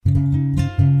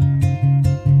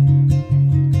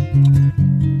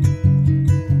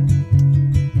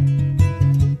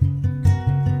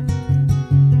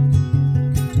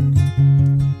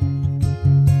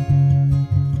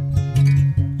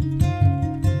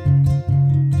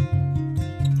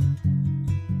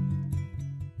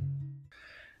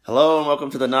Hello and welcome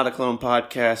to the Not a Clone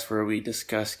podcast, where we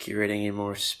discuss curating a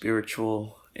more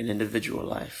spiritual and individual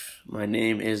life. My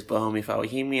name is Bahomi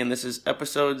Fawahimi and this is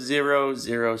episode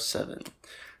 007.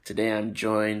 Today I'm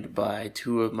joined by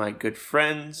two of my good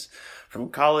friends from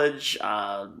college.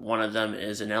 One of them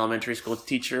is an elementary school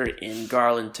teacher in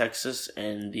Garland, Texas,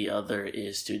 and the other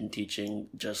is student teaching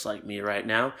just like me right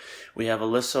now. We have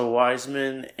Elisa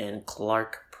Wiseman and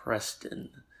Clark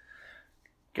Preston.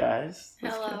 Guys,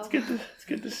 hello. It's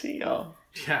good to see y'all.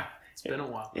 Yeah, it's been a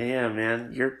while. Yeah,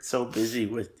 man, you're so busy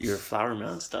with your Flower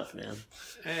Mound stuff, man.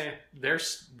 Hey,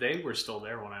 they were still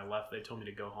there when I left. They told me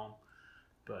to go home,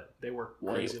 but they worked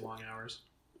crazy long hours.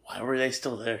 Why were they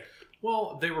still there?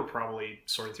 Well, they were probably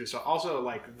sorting through stuff. Also,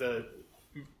 like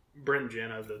Brent and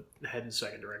Jenna, the head and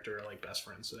second director, are like best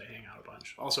friends, so they hang out a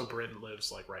bunch. Also, Brent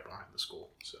lives like right behind the school,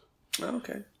 so. Oh,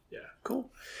 okay. Yeah. Cool.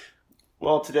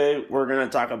 Well, today we're going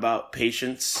to talk about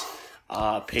patience.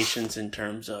 Patience in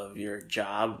terms of your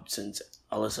job, since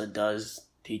Elisa does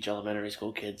teach elementary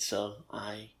school kids, so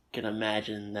I can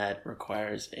imagine that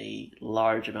requires a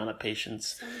large amount of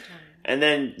patience. Sometimes. And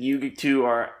then you two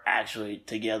are actually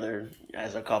together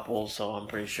as a couple, so I'm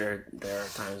pretty sure there are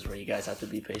times where you guys have to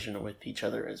be patient with each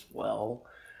other as well.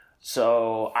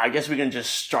 So I guess we can just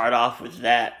start off with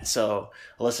that. So,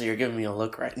 Elisa, you're giving me a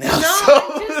look right now. No,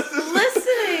 so. I'm just listening.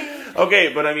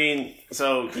 Okay, but I mean,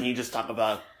 so can you just talk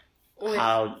about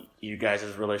how you guys'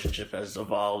 relationship has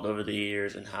evolved over the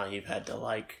years and how you've had to,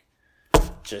 like,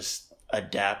 just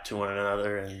adapt to one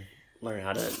another and learn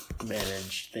how to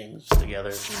manage things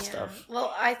together and stuff?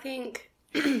 Well, I think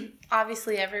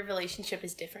obviously every relationship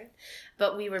is different,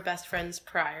 but we were best friends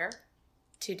prior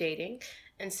to dating.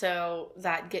 And so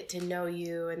that get to know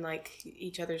you and, like,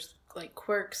 each other's, like,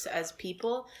 quirks as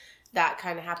people, that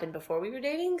kind of happened before we were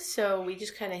dating. So we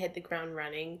just kind of hit the ground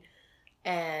running.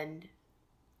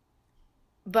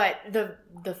 But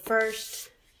the first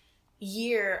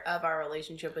year of our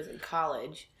relationship was in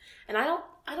college. And I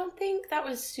don't think that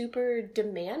was super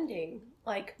demanding.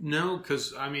 Like, no,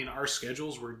 because, I mean, our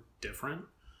schedules were different.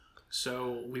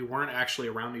 So we weren't actually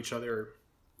around each other,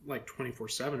 like,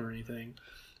 24/7 or anything.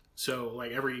 So,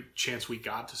 like, every chance we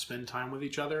got to spend time with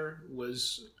each other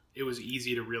was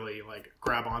easy to really, like,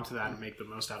 grab onto that and make the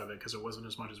most out of it because it wasn't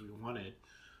as much as we wanted.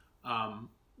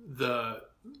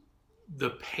 The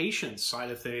patience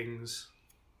side of things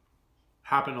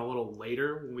happened a little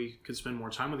later when we could spend more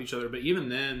time with each other. But even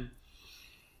then,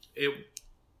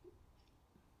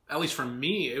 at least for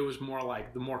me, it was more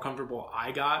like the more comfortable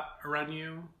I got around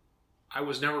you, I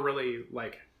was never really,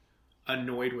 like,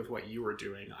 annoyed with what you were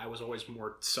doing. I was always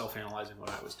more self-analyzing what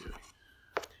I was doing.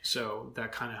 So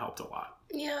that kind of helped a lot.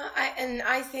 yeah,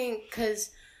 I think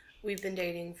because we've been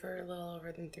dating for a little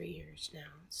over than 3 years now.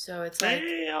 So it's like...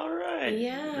 Hey, all right.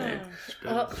 Yeah.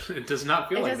 It does not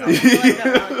feel like that. It doesn't feel like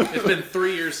that long. It's been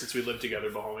 3 years since we lived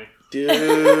together, Bahomi. Dude.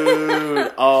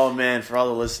 Oh, man, for all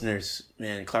the listeners,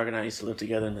 man, Clark and I used to live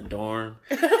together in the dorm.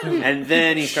 And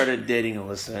then he started dating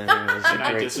Elisa, and it was a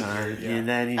great time. Yeah. And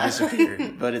then he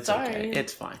disappeared. But it's Sorry. okay.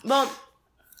 It's fine. Well,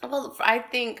 I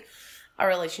think our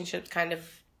relationship kind of,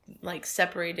 like,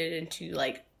 separated into,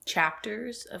 like,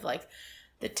 chapters of, like,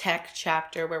 the tech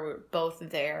chapter where we're both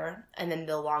there, and then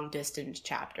the long distance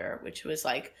chapter, which was,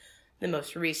 like, the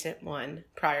most recent one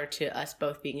prior to us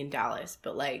both being in Dallas.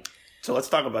 But, like... So let's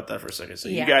talk about that for a second. So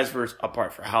Yeah. you guys were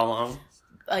apart for how long?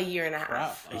 A year and a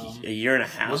half. A year and a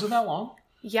half? Was it that long?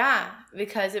 Yeah,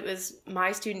 because it was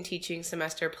my student teaching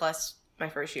semester plus my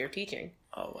first year of teaching.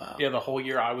 Oh, wow. Yeah, the whole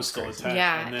year I was still at Tech.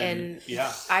 Yeah, and then,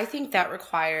 yeah. I think that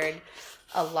required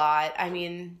a lot. I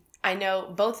mean, I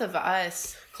know both of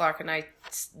us, Clark and I,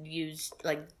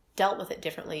 dealt with it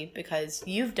differently because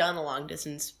you've done a long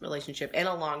distance relationship and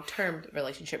a long term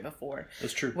relationship before.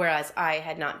 That's true. Whereas I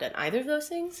had not done either of those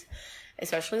things,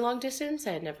 especially long distance.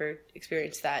 I had never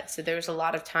experienced that. So there was a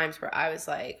lot of times where I was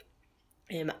like,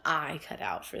 am I cut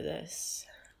out for this?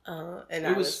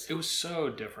 It was so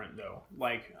different though.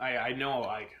 Like I know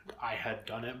I had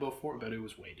done it before, but it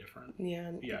was way different.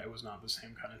 Yeah. Yeah, it was not the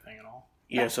same kind of thing at all.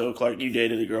 Yeah, so Clark, you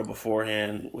dated a girl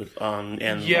beforehand with and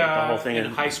yeah, like, the whole thing in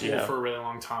high school yeah. for a really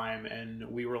long time, and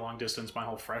we were long distance my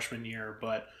whole freshman year.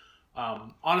 But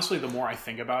honestly, the more I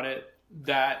think about it,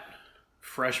 that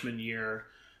freshman year,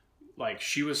 like,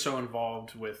 she was so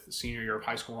involved with senior year of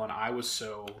high school, and I was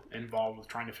so involved with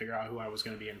trying to figure out who I was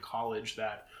going to be in college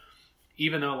that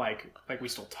even though like we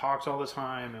still talked all the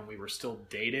time and we were still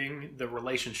dating, the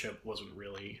relationship wasn't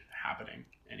really happening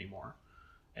anymore.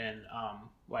 And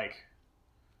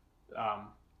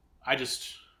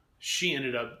she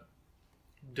ended up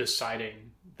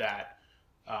deciding that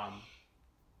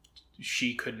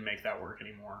she couldn't make that work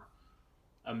anymore.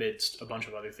 amidst a bunch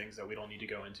of other things that we don't need to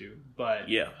go into. But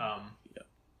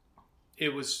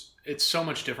it's so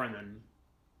much different than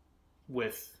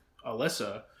with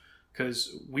Alyssa,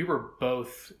 because we were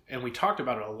both, and we talked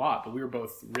about it a lot, but we were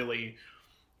both really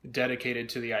dedicated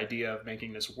to the idea of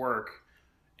making this work.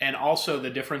 And also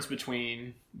the difference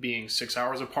between being 6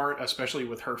 hours apart, especially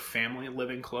with her family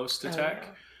living close to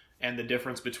Tech, and the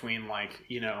difference between like,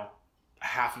 you know,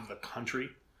 half of the country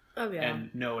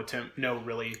and no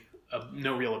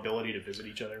real ability to visit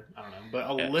each other. I don't know. But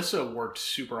Alyssa worked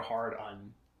super hard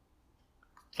on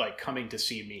like coming to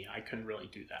see me. I couldn't really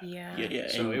do that. Yeah.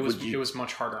 So it was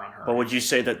much harder on her. But would you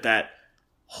say that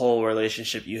whole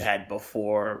relationship you had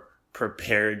before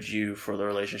prepared you for the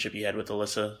relationship you had with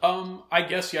Alyssa? I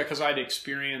guess, yeah, because I'd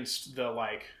experienced the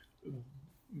like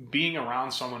being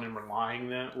around someone and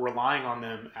relying on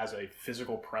them as a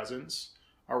physical presence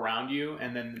around you,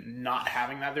 and then not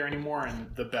having that there anymore.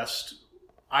 And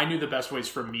I knew the best ways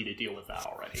for me to deal with that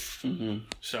already. Mm-hmm.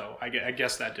 So I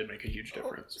guess that did make a huge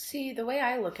difference. See, the way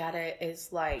I look at it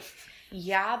is like,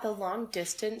 yeah, the long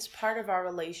distance part of our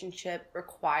relationship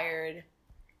required,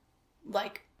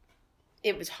 like,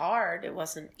 it was hard. It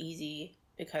wasn't easy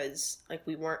because like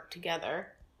we weren't together.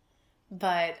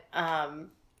 But I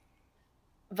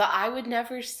would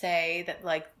never say that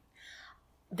like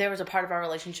there was a part of our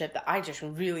relationship that I just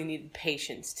really needed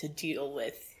patience to deal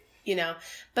with, you know.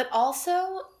 But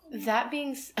also that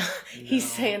being,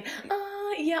 he's saying,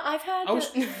 yeah, I've had. I was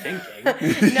thinking.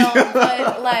 No,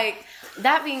 but like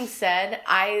that being said,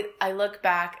 I look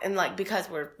back and like because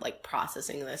we're like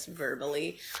processing this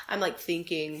verbally, I'm like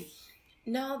thinking,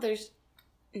 no, there's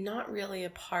not really a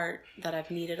part that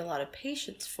I've needed a lot of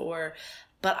patience for,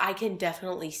 but I can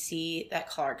definitely see that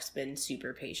Clark's been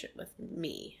super patient with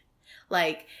me.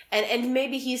 Like, and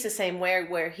maybe he's the same way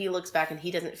where he looks back and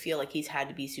he doesn't feel like he's had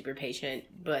to be super patient,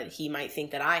 but he might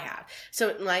think that I have. So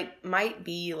it might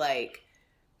be like,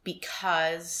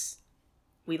 because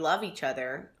we love each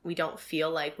other, we don't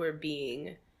feel like we're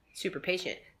being super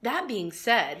patient. That being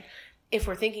said, if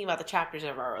we're thinking about the chapters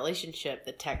of our relationship,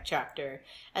 the Tech chapter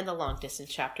and the long distance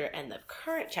chapter and the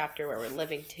current chapter where we're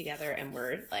living together and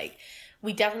we're like,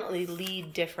 we definitely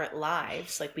lead different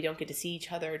lives. Like we don't get to see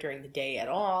each other during the day at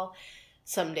all.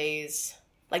 Some days,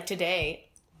 like today,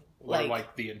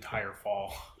 like the entire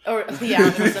fall. Or yeah,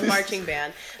 there was a marching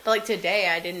band. But like today,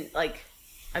 I didn't like.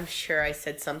 I'm sure I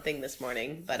said something this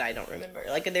morning, but I don't remember.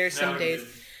 Like there's some days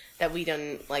that we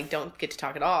don't get to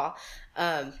talk at all.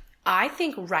 I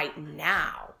think right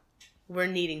now we're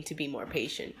needing to be more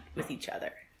patient with each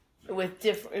other, with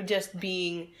just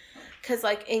being, because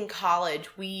like in college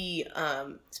we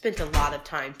spent a lot of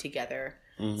time together,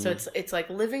 so it's like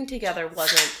living together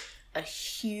wasn't a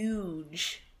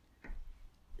huge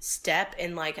step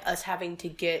in like us having to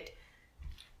get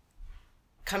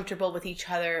comfortable with each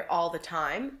other all the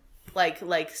time, like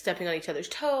stepping on each other's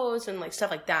toes and like stuff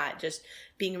like that, just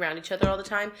being around each other all the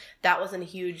time. That wasn't a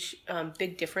huge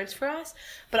big difference for us,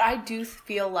 but I do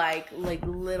feel like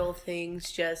little things,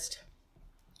 just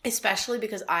especially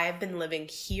because I have been living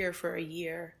here for a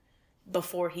year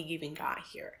before he even got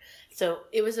here, so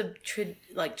it was a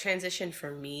transition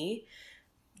for me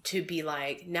to be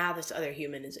like, now this other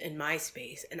human is in my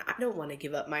space and I don't want to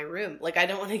give up my room. Like I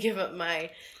don't want to give up my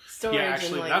storage. Yeah,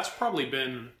 actually, that's probably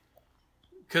been,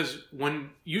 because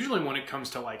usually when it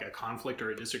comes to like a conflict or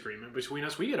a disagreement between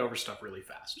us, we get over stuff really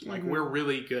fast. Like we're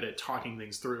really good at talking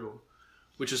things through,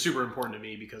 which is super important to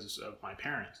me because of my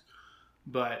parents.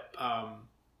 But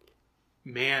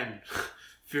man,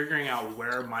 figuring out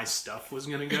where my stuff was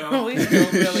going to go. We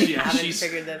still really haven't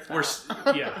figured this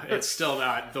out. Yeah, it's still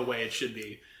not the way it should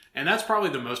be. And that's probably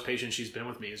the most patient she's been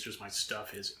with me, is just my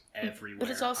stuff is everywhere. But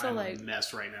it's also I'm like a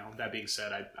mess right now. That being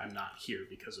said, I'm not here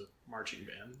because of marching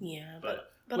band. Yeah,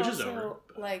 but which also, is over.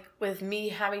 Like with me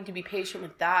having to be patient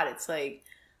with that, it's like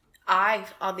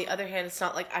on the other hand, it's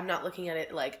not like I'm not looking at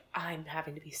it like I'm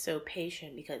having to be so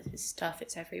patient because his stuff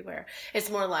is everywhere. It's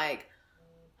more like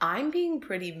I'm being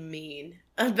pretty mean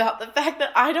about the fact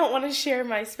that I don't want to share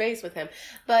my space with him.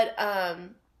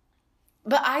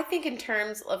 But I think in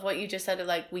terms of what you just said,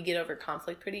 like we get over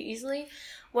conflict pretty easily.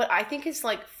 What I think is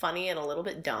like funny and a little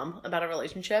bit dumb about a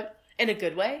relationship in a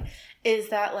good way is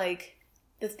that like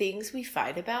the things we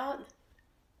fight about,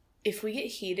 if we get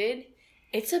heated,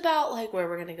 it's about like where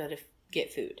we're going to go to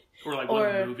get food. Or like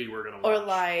what movie we're going to watch. Or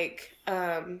like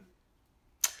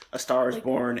A Star is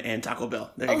Born and Taco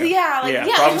Bell. There you go. Yeah, we know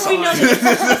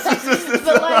that.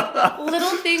 But like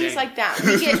little things like that.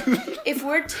 If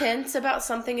we're tense about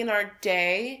something in our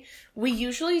day, we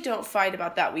usually don't fight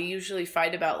about that. We usually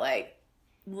fight about like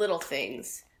little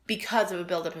things because of a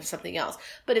buildup of something else.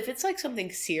 But if it's like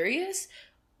something serious,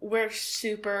 we're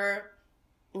super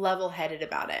level-headed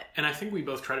about it. And I think we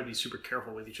both try to be super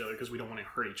careful with each other because we don't want to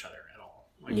hurt each other at all.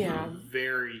 Like, Yeah. we're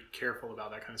very careful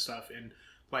about that kind of stuff. And,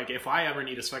 like, if I ever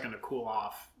need a second to cool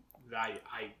off, I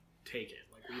take it.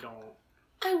 Like, we don't...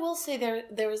 I will say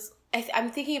there was...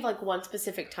 I'm thinking of, like, one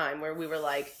specific time where we were,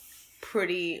 like,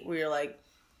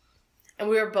 and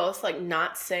we were both, like,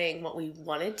 not saying what we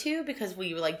wanted to because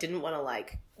we, like, didn't want to,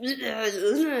 like...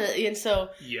 And so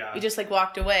Yeah. we just, like,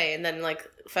 walked away. And then, like,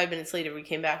 5 minutes later, we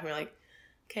came back and we were like,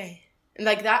 okay. And,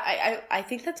 like, that... I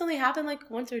think that's only happened,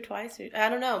 like, once or twice. I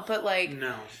don't know. But, like...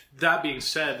 No. That being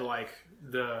said, like,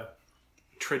 the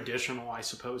traditional, I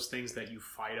suppose, things that you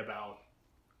fight about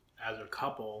as a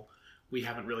couple, we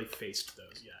haven't really faced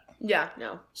those yet. Yeah,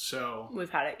 no. So... We've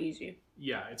had it easy.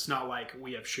 Yeah, it's not like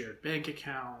we have shared bank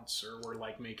accounts or we're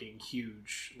like making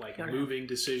huge like We're moving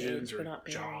decisions we're or not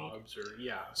married. jobs or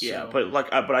Yeah,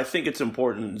 but I think it's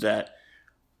important that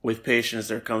with patience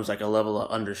there comes like a level of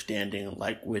understanding,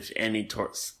 like with any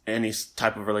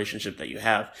type of relationship that you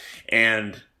have,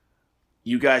 and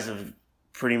you guys have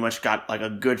pretty much got like a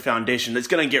good foundation. It's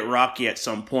gonna get rocky at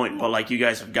some point, but like you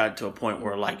guys have gotten to a point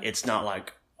where like it's not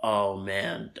like, oh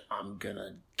man, I'm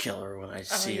gonna kill her when I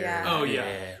see her. Oh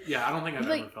yeah. Yeah, I don't think I've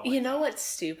ever Like, felt you like know what's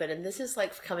stupid, and this is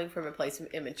like coming from a place of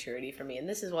immaturity for me, and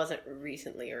this wasn't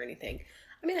recently or anything.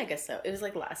 I mean, I guess so. It was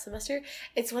like last semester.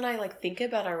 It's when I like think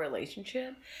about our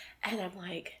relationship, and I'm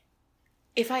like,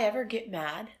 if I ever get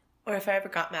mad, or if I ever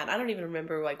got mad, I don't even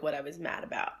remember like what I was mad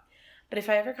about. But if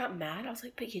I ever got mad, I was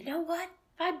like, but you know what?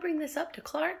 If I bring this up to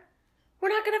Clark, we're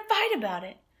not gonna fight about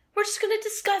it. We're just going to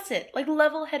discuss it like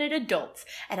level-headed adults.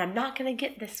 And I'm not going to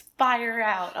get this fire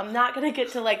out. I'm not going to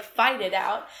get to like fight it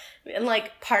out. And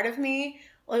like part of me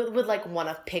would like want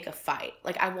to pick a fight.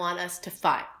 Like I want us to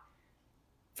fight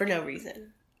for no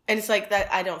reason. And it's like that.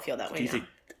 I don't feel that way now.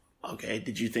 Okay,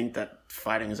 did you think that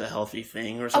fighting is a healthy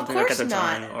thing or something? Of course like at the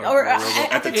not. time? Or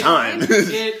at the time.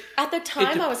 At the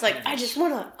time, I was like, I just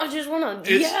wanna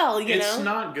yell. It's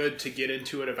not good to get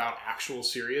into it about actual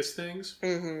serious things.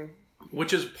 Mm-hmm.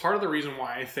 Which is part of the reason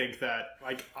why I think that,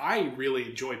 like, I really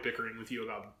enjoy bickering with you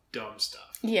about dumb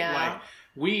stuff. Yeah.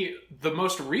 Like, the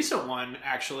most recent one,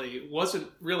 actually, wasn't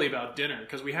really about dinner,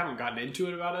 because we haven't gotten into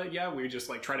it about it yet. We just,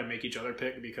 like, try to make each other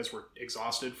pick because we're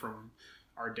exhausted from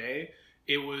our day.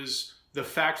 It was the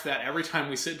fact that every time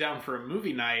we sit down for a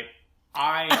movie night,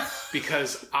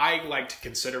 because I like to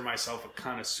consider myself a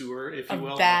connoisseur, if you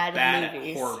will, bad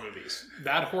movies. Horror movies.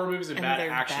 Bad horror movies and bad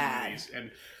action movies.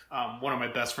 And one of my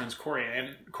best friends, Corey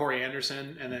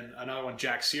Anderson, and then another one,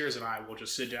 Jack Sears, and I will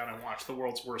just sit down and watch the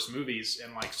world's worst movies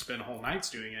and like spend whole nights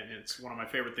doing it. And it's one of my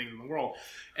favorite things in the world.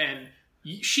 And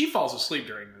she falls asleep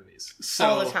during movies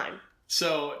all the time.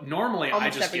 So normally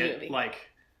almost I just get movie.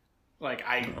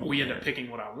 We end up picking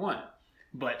what I want.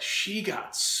 But she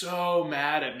got so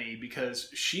mad at me because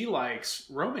she likes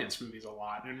romance movies a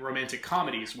lot and romantic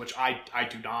comedies, which I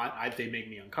do not. They make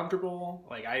me uncomfortable.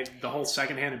 Like the whole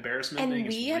secondhand embarrassment thing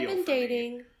is real. And we have been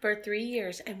dating for 3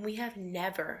 years, and we have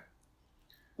never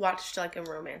watched like a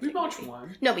romantic. We watched movie.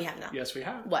 one. No, we have not. Yes, we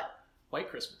have. What? White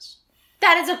Christmas.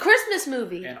 That is a Christmas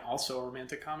movie. And also a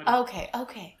romantic comedy.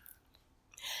 Okay.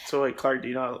 So, like, Clark, do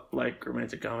you not like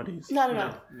romantic comedies?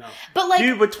 No. But like,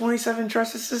 dude, but 27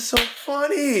 Dresses is so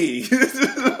funny.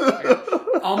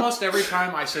 Almost every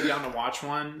time I sit down to watch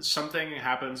one, something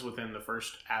happens within the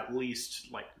first, at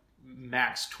least, like,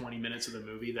 max 20 minutes of the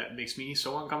movie that makes me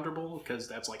so uncomfortable, because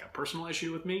that's, like, a personal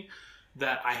issue with me,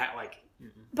 that I had, like...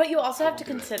 But you also have to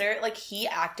consider, like, he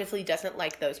actively doesn't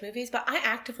like those movies, but I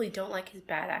actively don't like his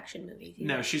bad action movies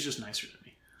either. No, she's just nicer than me.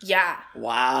 Yeah.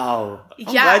 Wow. I'm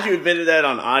glad you admitted that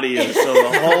on audio so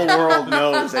the whole world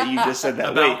knows that you just said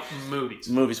that. About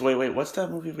movies. Wait. What's that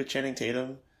movie with Channing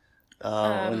Tatum?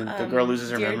 When the girl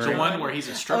loses her memory? The one where he's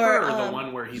a stripper or the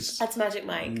one where he's... That's Magic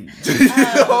Mike.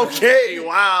 Okay,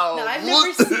 wow. No, I've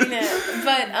never seen it.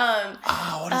 But,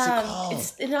 what is it called?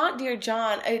 It's not Dear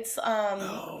John. It's,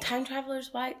 Time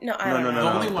Traveler's Wife. No, I don't know.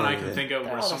 The only one I can think of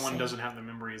where someone doesn't have the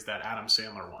memory is that Adam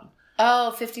Sandler one.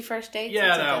 Oh, 51st Dates?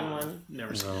 Yeah, that's a good one.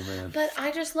 Never seen it. Man. But I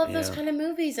just love those kind of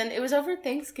movies. And it was over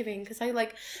Thanksgiving because I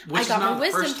got my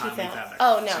wisdom teeth out.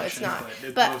 Oh, no, it's not.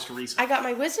 But most recent. I got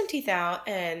my wisdom teeth out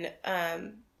and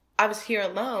I was here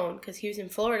alone because he was in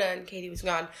Florida and Katie was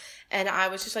gone. And I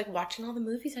was just like watching all the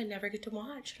movies I never get to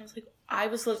watch. And I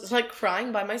was like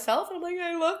crying by myself. I'm like,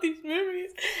 I love these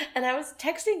movies. And I was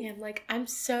texting him like, I'm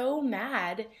so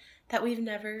mad that we've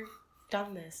never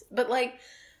done this. But like...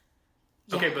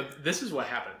 Yeah. Okay, but this is what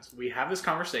happens. We have this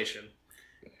conversation,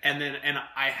 and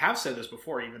I have said this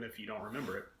before, even if you don't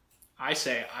remember it. I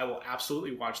say, I will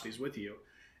absolutely watch these with you.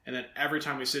 And then every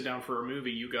time we sit down for a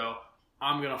movie, you go,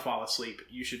 I'm going to fall asleep.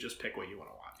 You should just pick what you want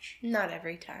to watch. Not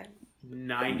every time.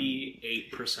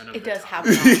 98% of it the does time.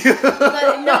 happen.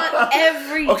 But not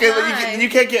every time. Okay, you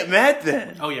can't get mad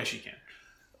then. Oh, yes, you can.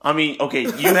 I mean, okay,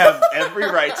 you have every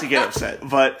right to get upset,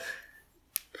 but...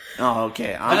 Oh,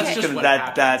 okay. That's just what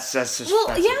happens. That's just... Well,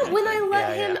 that's yeah, the when thing.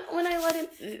 when I let him...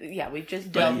 Yeah, we've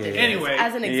just dubbed it anyway,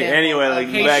 as an example. Yeah, anyway,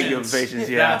 like, Patience. patience,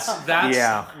 yeah. That's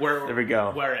yeah. where, there we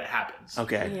go. where it happens.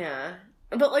 Okay. Yeah.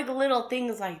 But, like, little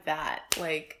things like that,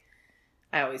 like...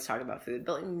 I always talk about food,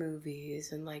 but like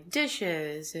movies and like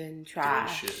dishes and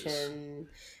trash and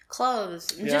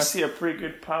clothes. Yeah, I see a pretty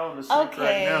good pile in the sink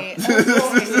okay. right now.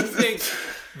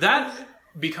 That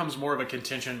becomes more of a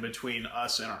contention between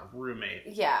us and our roommate.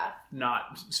 Yeah.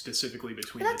 Not specifically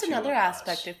between But that's the two another of us.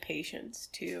 aspect of patience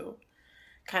too.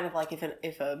 Kind of like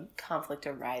if a conflict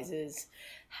arises,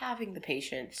 having the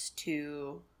patience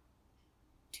to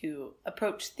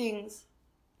approach things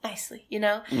nicely, you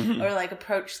know? Mm-hmm. Or like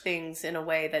approach things in a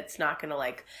way that's not going to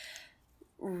like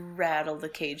rattle the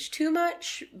cage too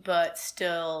much, but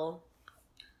still,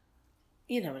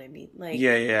 you know what I mean? Like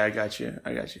Yeah, I got you.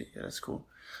 Yeah, that's cool.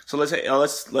 So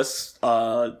let's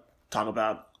talk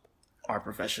about our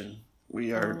profession.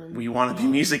 We want to be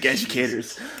music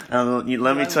educators. Let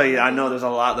me tell you, I know there's a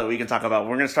lot that we can talk about.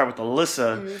 We're going to start with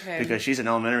Elisa because she's an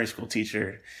elementary school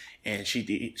teacher. And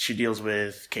she deals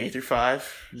with K through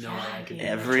 5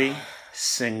 every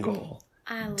single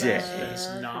day.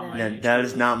 That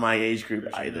is not my age group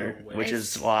either, which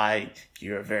is why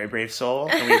you're a very brave soul,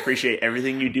 and we appreciate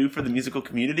everything you do for the musical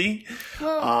community.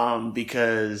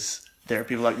 Because there are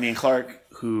people like me and Clark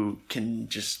who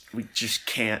we just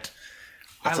can't.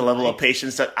 That's a level of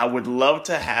patience that I would love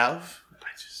to have,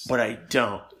 but I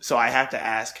don't. So I have to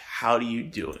ask, how do you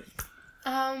do it?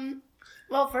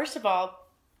 Well, first of all,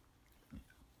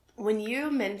 when you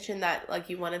mentioned that, like,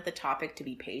 you wanted the topic to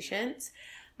be patience,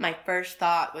 my first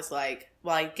thought was like,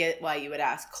 well, I get why you would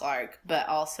ask Clark, but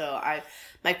also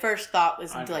my first thought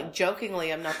was like,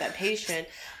 jokingly, I'm not that patient,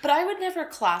 but I would never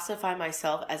classify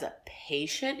myself as a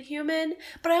patient human,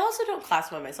 but I also don't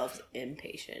classify myself as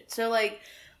impatient. So, like,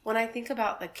 when I think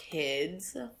about the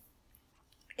kids,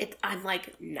 I'm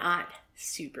like not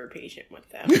super patient with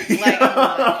them.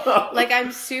 Like,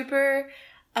 I'm super,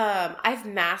 I've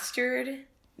mastered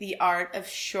the art of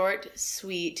short,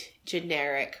 sweet,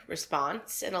 generic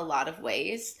response in a lot of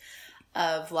ways.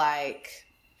 Of like,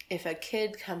 if a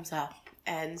kid comes up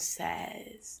and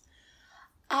says,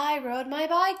 I rode my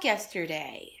bike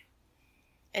yesterday,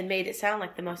 and made it sound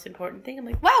like the most important thing, I'm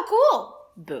like, wow, cool.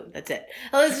 Boom, that's it.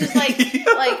 It's just like,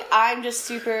 like I'm just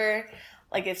super,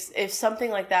 like if something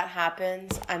like that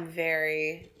happens, I'm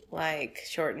very like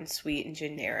short and sweet and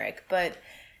generic. But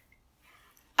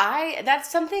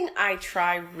that's something I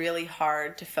try really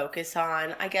hard to focus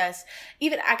on, I guess,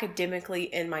 even academically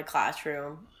in my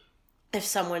classroom, if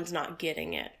someone's not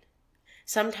getting it.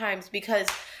 Sometimes because,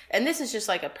 and this is just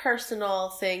like a personal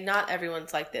thing, not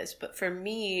everyone's like this, but for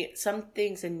me, some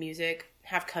things in music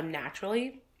have come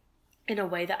naturally in a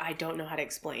way that I don't know how to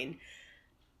explain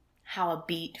how a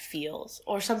beat feels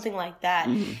or something like that.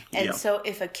 And so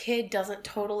if a kid doesn't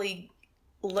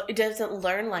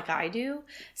learn like I do,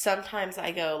 sometimes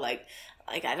I go like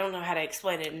I don't know how to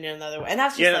explain it in another way. And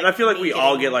that's just and I feel like we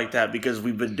all get like that because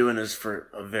we've been doing this for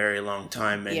a very long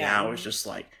time, and now it's just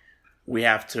like we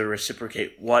have to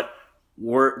reciprocate what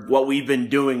we've been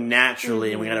doing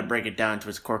naturally, and we got to break it down to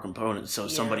its core components so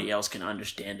somebody else can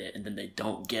understand it, and then they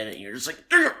don't get it, and you're just like,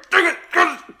 dang it,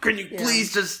 can you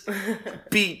please just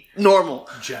be normal?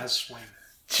 Jazz swing.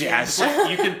 Jazz.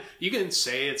 You can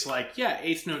say it's like,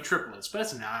 eighth note triplets, but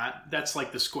it's not. That's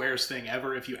like the squarest thing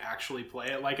ever if you actually play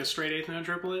it like a straight eighth note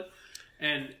triplet.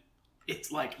 And it's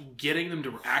like getting them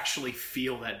to actually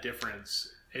feel that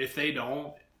difference. If they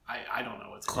don't, I don't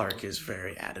know what's Clark is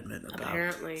very adamant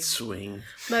about swing.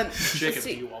 But Jacob,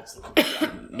 you waltz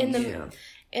them.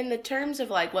 In the terms of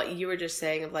like what you were just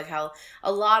saying of like how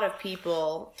a lot of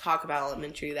people talk about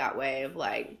elementary that way of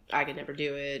like, I could never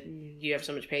do it, you have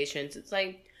so much patience. It's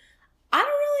like, I don't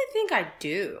really think I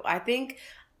do. I think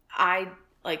I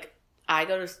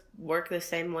go to work the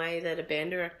same way that a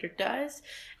band director does.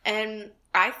 And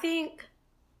I think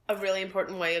a really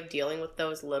important way of dealing with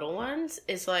those little ones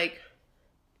is like,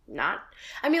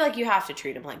 you have to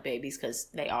treat them like babies because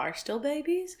they are still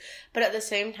babies. But at the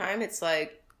same time, it's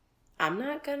like, I'm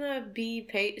not gonna be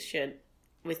patient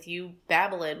with you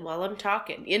babbling while I'm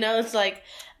talking. You know, it's like,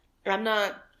 I'm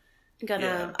not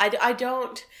gonna,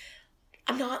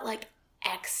 I'm not like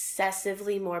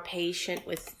excessively more patient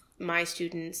with my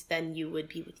students than you would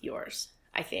be with yours,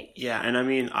 I think. Yeah, and I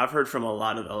mean, I've heard from a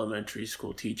lot of elementary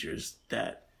school teachers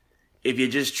that if you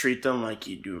just treat them like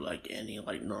you do like any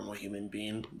like normal human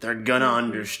being, they're gonna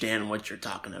understand what you're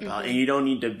talking about, and you don't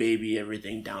need to baby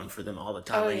everything down for them all the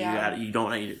time. Oh, like, yeah. you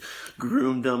don't need to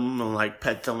groom them and like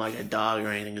pet them like a dog or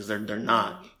anything, because they're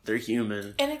not. They're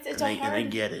human, and they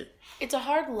get it. It's a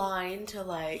hard line to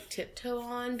like tiptoe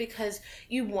on, because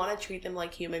you want to treat them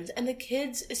like humans, and the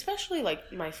kids, especially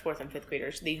like my 4th and 5th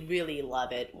graders, they really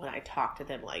love it when I talk to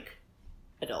them like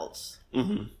adults.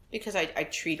 Because I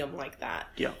treat them like that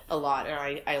a lot,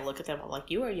 and I look at them, I'm like,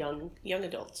 you are young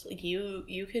adults, like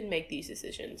you can make these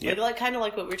decisions. Maybe like kind of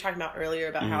like what we were talking about earlier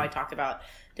about how I talk about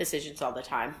decisions all the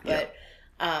time, but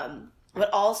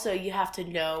also you have to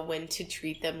know when to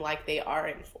treat them like they are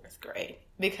in 4th grade,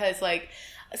 because like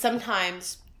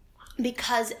sometimes,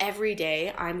 because every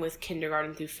day I'm with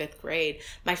kindergarten through 5th grade,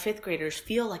 my 5th graders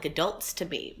feel like adults to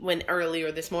me. When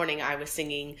earlier this morning I was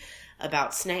singing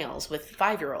about snails with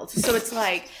 5-year-olds. So it's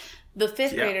like the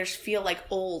 5th graders feel like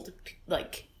old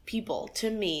like people to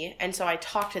me, and so I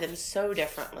talk to them so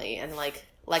differently and like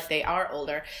they are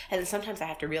older. And then sometimes I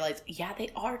have to realize, they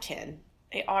are 10,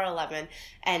 they are 11,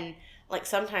 and like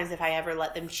sometimes if I ever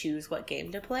let them choose what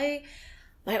game to play,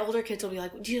 my older kids will be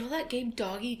like, do you know that game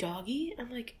Doggy Doggy? I'm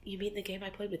like, you mean the game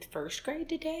I played with 1st grade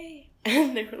today?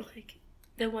 And they were like,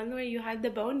 the one where you hide the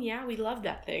bone? Yeah, we love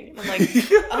that thing. And I'm like,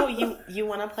 oh, you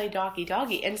want to play Doggy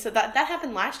Doggy? And so that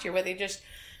happened last year, where they just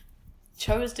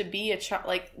chose to be a child.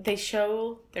 Like, they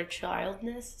show their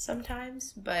childness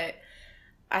sometimes, but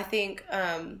I think,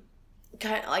 kind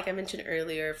of like I mentioned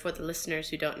earlier, for the listeners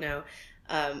who don't know,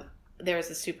 there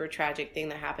was a super tragic thing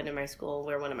that happened in my school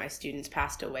where one of my students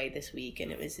passed away this week,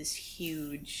 and it was this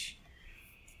huge,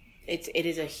 it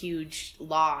is a huge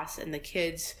loss, and the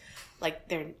kids,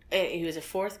 like, he was a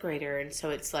 4th grader, and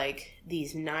so it's like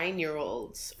these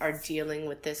 9-year-olds are dealing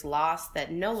with this loss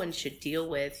that no one should deal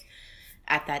with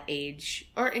at that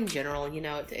age, or in general,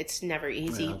 it's never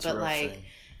easy, but like,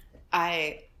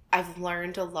 I've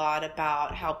learned a lot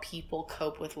about how people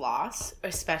cope with loss,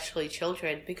 especially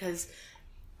children, because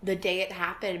the day it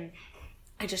happened,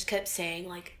 I just kept saying,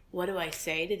 like, what do I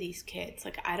say to these kids?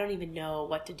 Like, I don't even know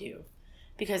what to do,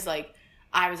 because like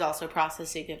I was also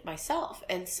processing it myself.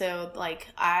 And so like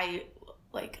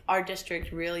our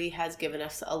district really has given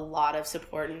us a lot of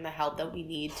support and the help that we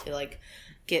need to like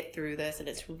get through this, and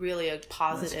it's really a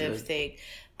positive thing.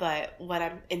 But what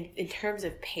I'm in terms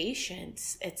of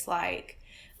patience, it's like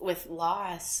with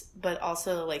loss, but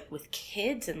also like with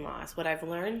kids and loss, what I've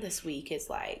learned this week is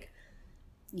like,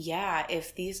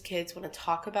 if these kids want to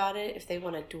talk about it, if they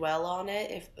want to dwell on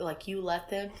it, if like you let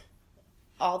them,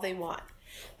 all they want.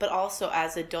 But also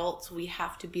as adults, we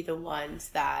have to be the ones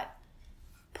that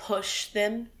push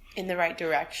them in the right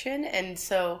direction. And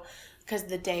so, because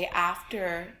the day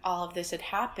after all of this had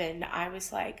happened, I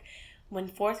was like, when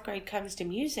 4th grade comes to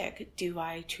music, do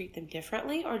I treat them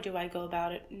differently, or do I go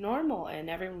about it normal? And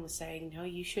everyone was saying, no,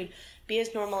 you should be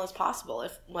as normal as possible.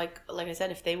 If like I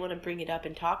said, if they want to bring it up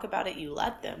and talk about it, you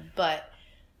let them. But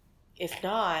if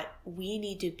not, we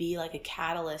need to be like a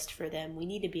catalyst for them. We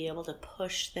need to be able to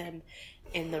push them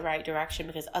in the right direction,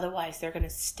 because otherwise they're going to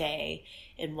stay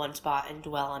in one spot and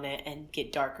dwell on it and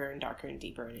get darker and darker and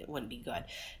deeper, and it wouldn't be good.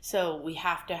 So we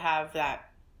have to have that.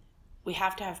 We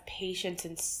have to have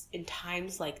patience in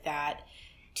times like that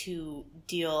to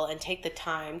deal and take the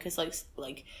time, because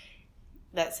like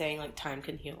that saying, like, time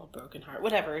can heal a broken heart,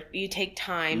 whatever. You take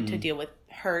time to deal with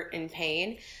hurt and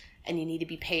pain, and you need to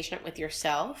be patient with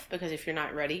yourself, because if you're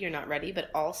not ready, you're not ready.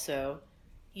 But also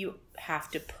you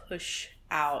have to push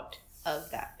out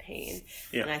of that pain.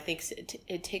 Yeah. And I think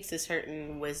it takes a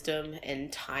certain wisdom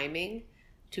and timing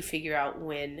to figure out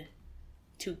when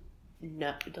to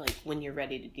like when you're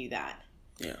ready to do that.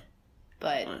 Yeah.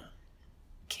 But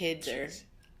kids are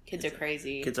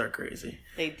crazy. Kids are crazy.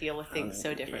 They deal with things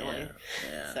so differently.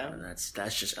 Yeah. So. And that's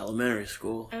just elementary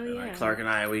school. Oh, yeah. Like Clark and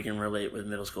I, we can relate with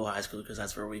middle school, high school, because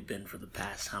that's where we've been for the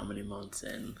past how many months,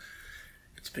 and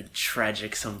it's been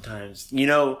tragic sometimes.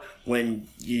 When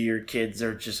your kids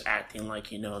are just acting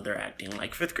like, they're acting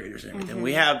like 5th graders and everything. Mm-hmm.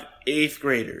 We have 8th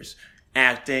graders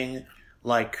acting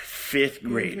like 5th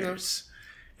graders. Mm-hmm.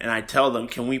 And I tell them,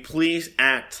 can we please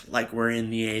act like we're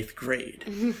in the 8th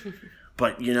grade?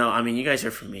 But, you guys hear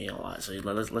from me a lot, so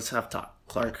let's have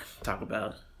Clark talk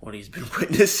about what he's been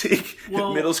witnessing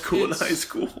in middle school and high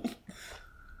school.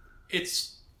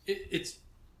 It's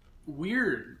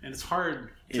weird, and it's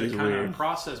hard to kind of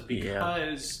process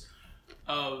because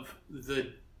of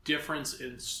the difference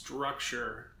in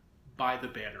structure by the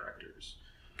band directors.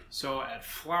 So at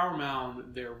Flower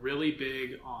Mound, they're really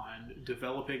big on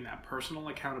developing that personal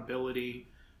accountability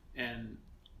and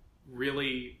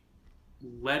really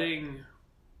letting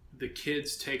the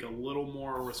kids take a little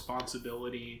more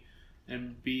responsibility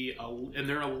and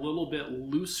they're a little bit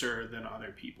looser than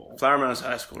other people. Flower Mound's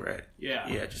high school, right? Yeah.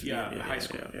 High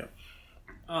school.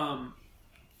 Yeah.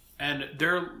 And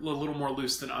they're a little more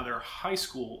loose than other high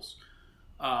schools.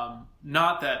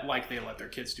 Not that like they let their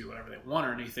kids do whatever they want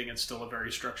or anything. It's still a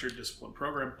very structured, disciplined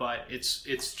program, but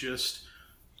it's just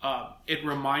it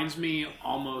reminds me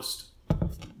almost,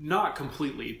 not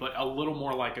completely, but a little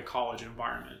more like a college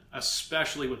environment,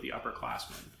 especially with the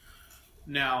upperclassmen.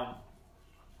 Now,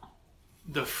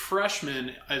 the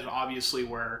freshmen is obviously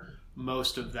where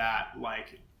most of that,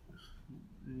 like,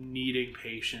 needing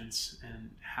patience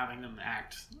and having them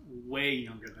act way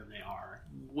younger than they are,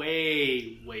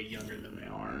 way younger than they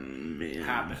are,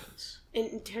 happens.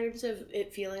 In terms of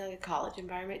it feeling like a college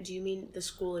environment, do you mean the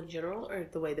school in general or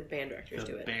the way the band directors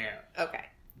do it? The band. Okay.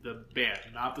 The band,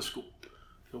 not the school.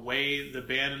 The way the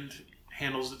band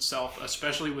handles itself,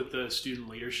 especially with the student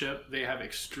leadership, they have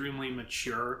extremely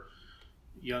mature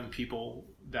young people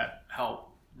that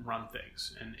help run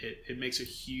things. And it makes a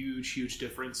huge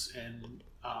difference in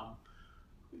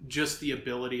just the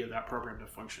ability of that program to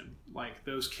function. Like,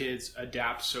 those kids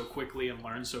adapt so quickly and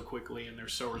learn so quickly, and they're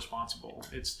so responsible.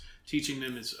 It's teaching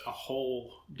them is a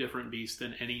whole different beast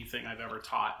than anything I've ever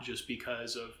taught, just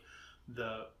because of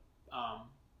the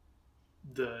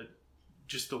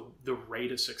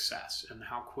rate of success and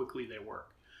how quickly they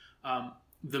work.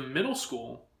 The middle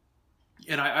school,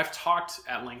 and I've talked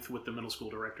at length with the middle school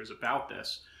directors about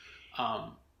this.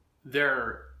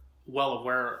 They're well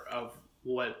aware of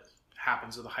what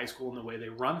happens at the high school and the way they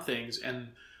run things, and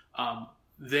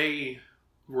they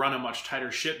run a much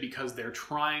tighter ship because they're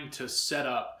trying to set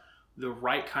up the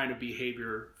right kind of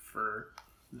behavior for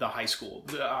the high school.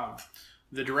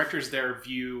 The directors there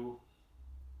view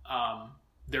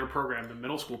their program, the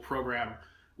middle school program,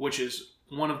 which is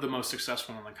one of the most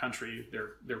successful in the country.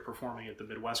 They're performing at the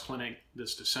Midwest Clinic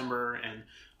this December, and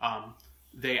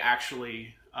they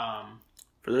actually...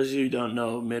 For those of you who don't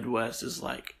know, Midwest is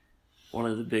like one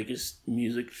of the biggest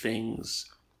music things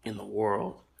in the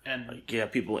world. And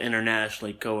like, people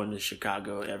internationally go into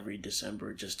Chicago every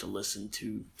December just to listen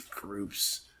to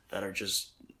groups that are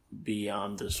just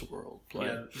beyond this world play.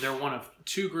 Yeah, they're one of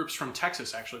two groups from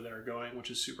Texas actually that are going,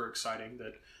 which is super exciting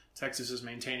that Texas is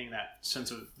maintaining that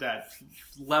sense of that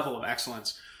level of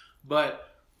excellence.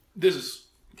 But this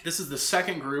is the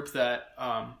second group that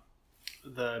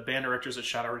the band directors at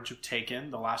Shadow Ridge have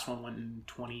taken. The last one went in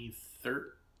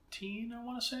 2013, I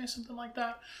want to say, something like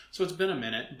that. So it's been a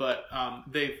minute, but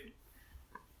they've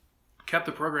kept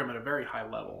the program at a very high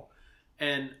level,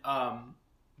 and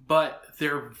but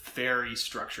they're very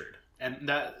structured, and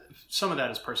that some of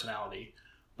that is personality.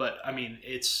 But I mean,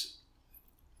 it's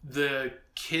the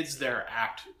kids there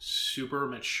act super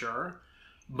mature,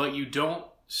 but you don't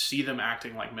see them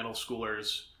acting like middle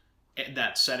schoolers in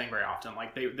that setting very often.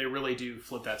 Like they really do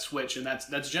flip that switch, and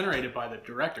that's generated by the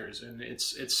directors, and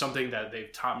it's something that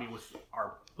they've taught me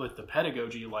with the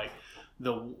pedagogy, like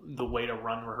the way to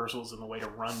run rehearsals and the way to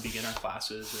run beginner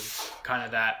classes, and kind of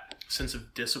that sense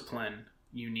of discipline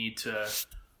you need to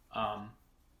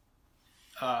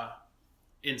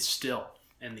instill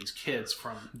in these kids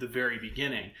from the very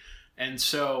beginning. And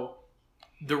so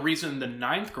the reason the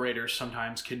ninth graders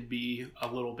sometimes can be a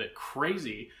little bit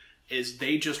crazy is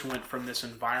they just went from this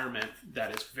environment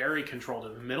that is very controlled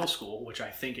in the middle school, which I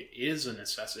think is a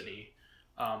necessity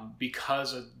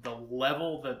because of the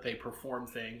level that they perform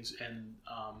things, and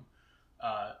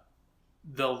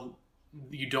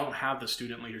you don't have the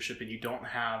student leadership, and you don't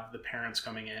have the parents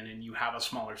coming in, and you have a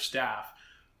smaller staff,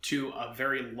 to a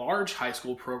very large high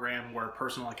school program where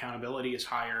personal accountability is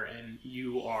higher, and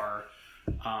you're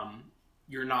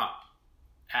not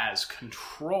as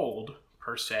controlled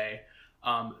per se.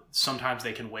 Sometimes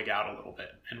they can wig out a little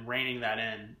bit, and reining that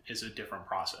in is a different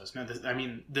process. Now,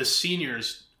 the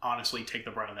seniors honestly take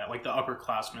the brunt of that. Like the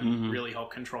upperclassmen really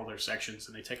help control their sections,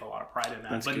 and they take a lot of pride in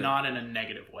that. That's but good. Not in a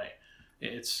negative way.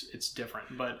 It's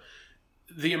different. But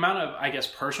the amount of, I guess,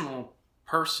 personal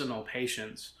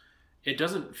patience, it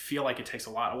doesn't feel like it takes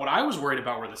a lot. What I was worried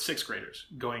about were the sixth graders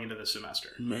going into the semester.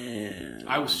 Man,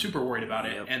 I was super worried about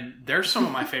it, and they're some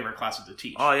of my favorite classes to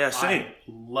teach. Oh yeah, same. I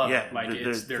love it. Like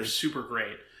they're super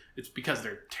great. It's because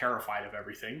they're terrified of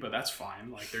everything, but that's fine.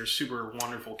 Like, they're super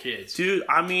wonderful kids. Dude,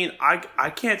 I mean, I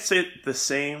can't say the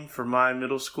same for my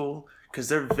middle school, because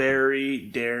they're very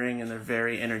daring and they're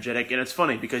very energetic. And it's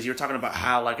funny because you're talking about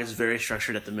how like it's very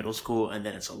structured at the middle school and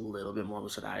then it's a little bit more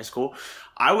loose at the high school.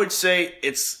 I would say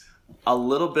it's a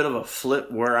little bit of a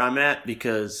flip where I'm at,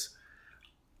 because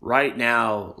right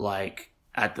now, like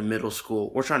at the middle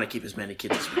school, we're trying to keep as many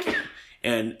kids as we can.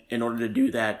 And in order to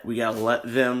do that, we got to let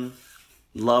them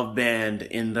love band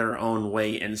in their own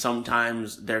way, and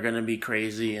sometimes they're gonna be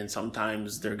crazy, and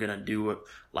sometimes they're gonna do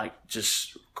like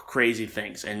just crazy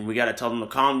things, and we gotta tell them to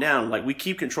calm down. Like, we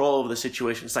keep control over the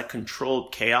situation. It's like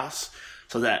controlled chaos,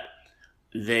 so that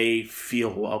they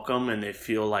feel welcome and they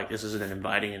feel like this is an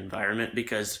inviting environment.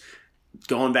 Because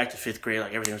going back to 5th grade,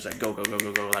 like, everything was like go, go, go,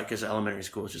 go, go. Like, because elementary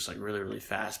school is just like really, really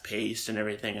fast paced and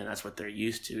everything, and that's what they're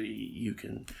used to. You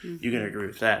can agree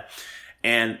with that.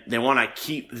 And they want to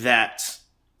keep that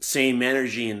same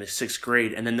energy in the 6th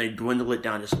grade, and then they dwindle it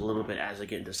down just a little bit as they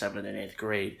get into 7th and 8th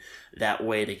grade. That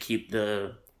way they keep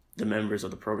the members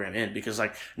of the program in, because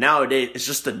like nowadays it's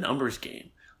just a numbers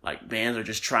game. Like, bands are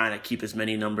just trying to keep as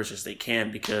many numbers as they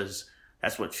can, because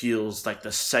that's what fuels like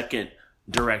the second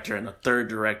director and the third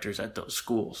directors at those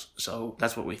schools. So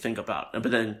that's what we think about. But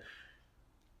then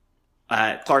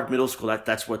at Clark Middle School,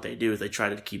 that's what they do, is they try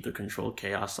to keep the controlled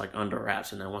chaos like under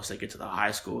wraps. And then once they get to the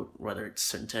high school, whether it's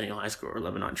Centennial High School or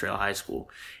Lebanon Trail High School,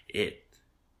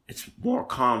 it's more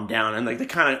calmed down, and like they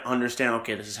kind of understand,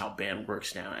 okay, this is how band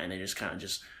works now, and they just kind of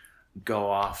just go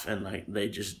off, and like they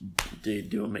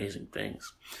do amazing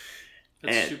things.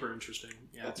 That's super interesting.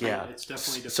 Yeah, it's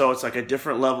definitely different. So it's like a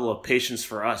different level of patience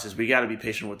for us. Is we got to be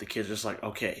patient with the kids. Just like,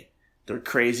 okay, they're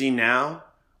crazy now,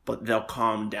 but they'll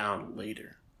calm down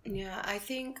later. Yeah, I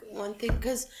think one thing,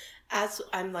 because as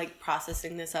I'm like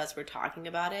processing this as we're talking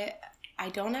about it, I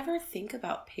don't ever think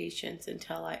about patience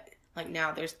until like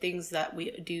now. There's things that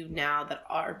we do now that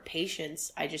are patience.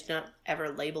 I just don't ever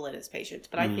label it as patience.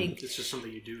 But I think it's just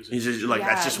something you do.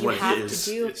 That's just what it is.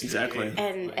 Exactly.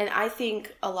 And I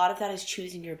think a lot of that is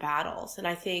choosing your battles. And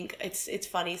I think it's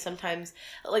funny sometimes,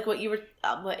 like what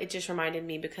it just reminded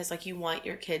me, because like you want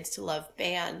your kids to love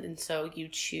band, and so you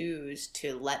choose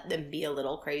to let them be a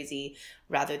little crazy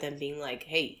rather than being like,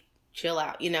 hey, chill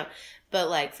out, you know. But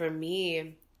like for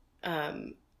me,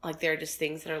 like there are just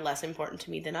things that are less important to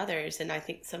me than others. And I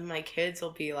think some of my kids will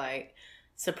be like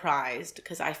surprised,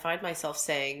 because I find myself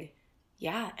saying,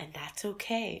 yeah, and that's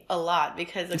okay a lot,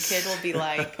 because a kid will be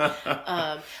like, well,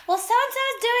 so-and-so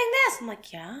is doing this. I'm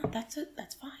like, yeah,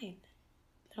 that's fine.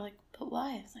 They're like, but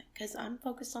why? It's like, because I'm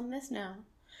focused on this now.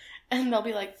 And they'll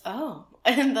be like, oh,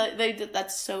 and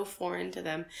that's so foreign to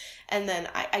them. And then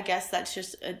I guess that's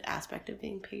just an aspect of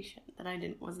being patient that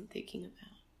I wasn't thinking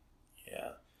about.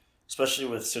 Yeah. Especially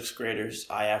with 6th graders,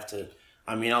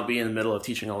 I'll be in the middle of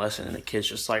teaching a lesson, and the kid's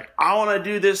just like, I want to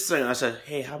do this thing. And I said,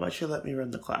 hey, how about you let me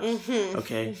run the class? Mm-hmm.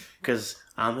 Okay? Because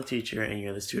I'm the teacher and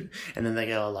you're the student. And then they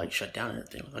get all like shut down and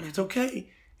everything. I'm like, it's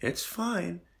okay. It's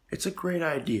fine. It's a great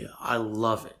idea. I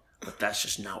love it. But that's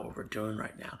just not what we're doing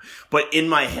right now. But in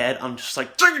my head, I'm just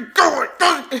like,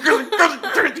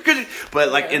 but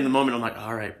like in the moment, I'm like,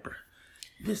 all right, bro.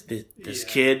 This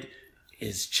kid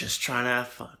is just trying to have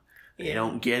fun. They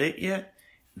don't get it yet.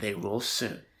 They will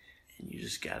soon. And you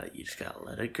just gotta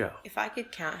let it go. If I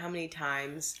could count how many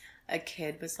times a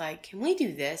kid was like, can we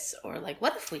do this? Or like,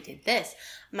 what if we did this?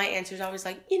 My answer is always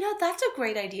like, that's a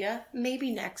great idea. Maybe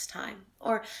next time.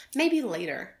 Or maybe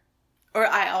later. Or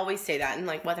I always say that, and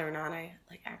like whether or not I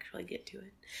like actually get to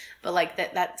it. But like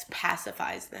that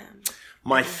pacifies them.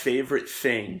 My favorite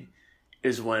thing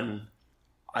is when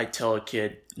I tell a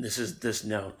kid, this is this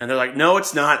note. And they're like, no,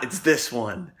 it's not. It's this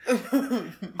one.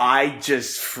 I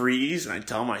just freeze and I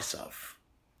tell myself,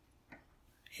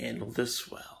 handle this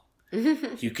well.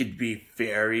 You could be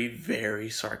very, very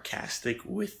sarcastic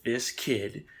with this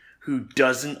kid who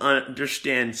doesn't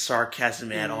understand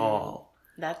sarcasm at all.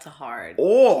 That's hard.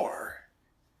 Or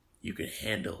you can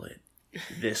handle it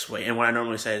this way. And what I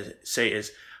normally say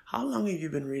is, how long have you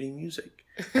been reading music?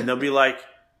 And they'll be like,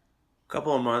 a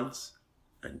couple of months.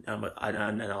 And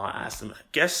then I'll ask them,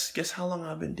 guess how long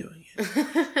I've been doing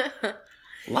it.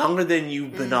 Longer than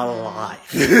you've been alive.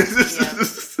 Yep.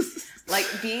 Like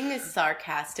being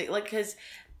sarcastic, like, because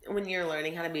when you're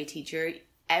learning how to be a teacher,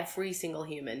 every single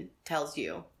human tells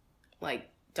you, like,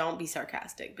 don't be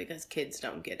sarcastic, because kids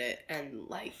don't get it, and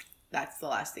like that's the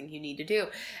last thing you need to do.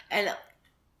 And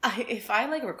if I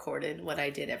like recorded what I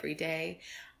did every day,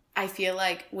 I feel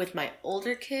like with my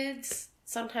older kids,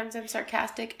 sometimes I'm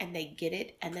sarcastic and they get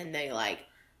it and then they like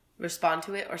respond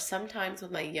to it. Or sometimes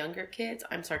with my younger kids,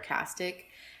 I'm sarcastic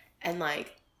and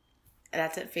like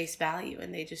that's at face value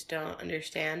and they just don't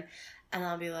understand. And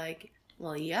I'll be like,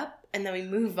 well, yep. And then we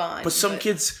move on. But some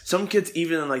kids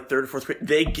even in like 3rd or 4th grade,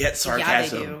 they get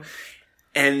sarcasm. Yeah, they do.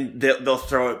 And they'll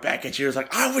throw it back at you. It's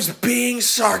like, I was being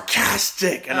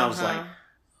sarcastic. And I was like,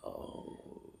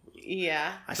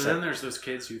 yeah. Then there's those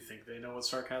kids who think they know what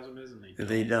sarcasm is and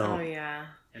they don't. Oh, yeah.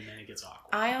 And then it gets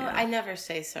awkward. I never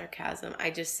say sarcasm. I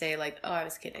just say like, oh, I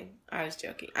was kidding. I was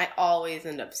joking. I always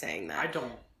end up saying that.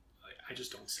 I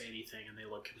just don't say anything, and they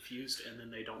look confused, and then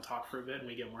they don't talk for a bit, and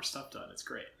we get more stuff done. It's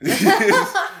great.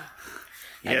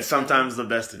 Yeah, sometimes the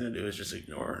best thing to do is just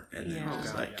ignore and then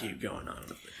just keep going on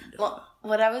with what you're doing. Well,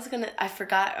 I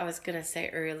forgot I was gonna say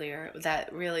earlier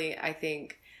that really I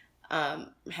think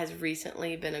has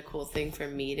recently been a cool thing for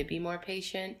me to be more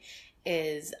patient.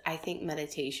 Is I think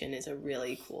meditation is a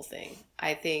really cool thing.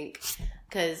 I think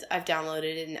because I've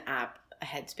downloaded an app,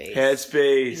 Headspace.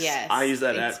 Yes, I use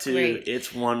that app too. Great.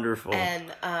 It's wonderful. And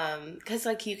because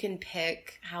like you can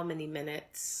pick how many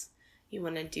minutes you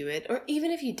want to do it, or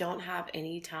even if you don't have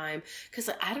any time, because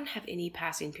like, I don't have any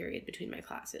passing period between my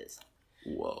classes.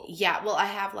 Whoa. Yeah, well, I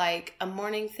have like a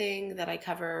morning thing that I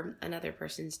cover another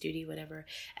person's duty, whatever,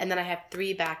 and then I have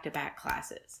 3 back-to-back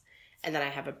classes, and then I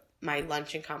have my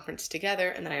lunch and conference together,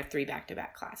 and then I have 3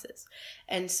 back-to-back classes.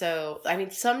 And so, I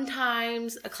mean,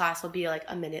 sometimes a class will be like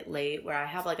a minute late where I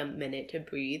have like a minute to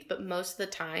breathe, but most of the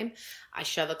time I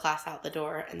shove a class out the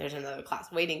door and there's another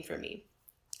class waiting for me.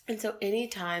 And so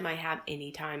anytime I have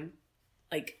any time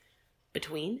like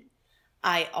between,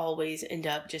 I always end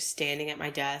up just standing at my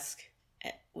desk,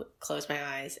 close my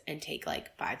eyes, and take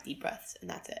like 5 deep breaths, and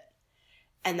that's it.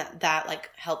 And that like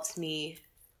helps me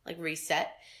like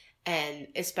reset. And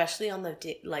especially on the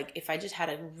like if I just had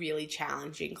a really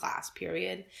challenging class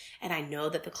period, and I know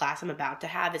that the class I'm about to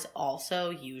have is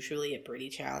also usually a pretty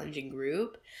challenging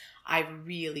group, I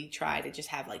really try to just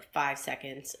have like 5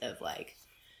 seconds of like,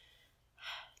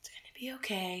 it's gonna be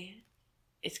okay.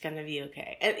 It's gonna be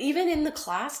okay. And even in the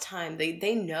class time,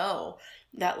 they know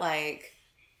that like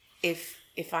if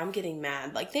I'm getting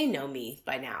mad, like they know me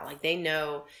by now. Like they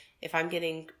know if I'm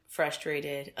getting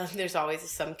frustrated, there's always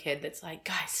some kid that's like,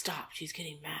 guys, stop, she's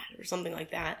getting mad, or something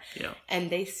like that. Yeah. And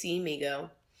they see me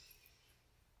go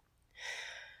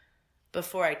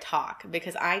before I talk,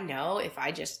 because I know if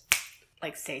I just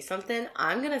like say something,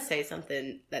 I'm going to say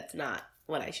something that's not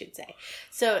what I should say.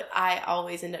 So I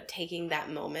always end up taking that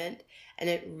moment, and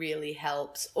it really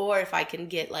helps. Or if I can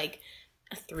get like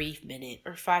a 3-minute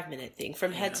or 5-minute thing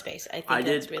from Headspace, I think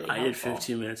that's really helpful. I did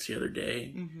 15 minutes the other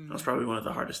day. Mm-hmm. That was probably one of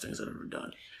the hardest things I've ever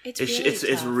done.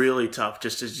 It's really tough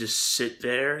just to sit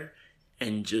there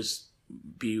and just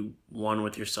be one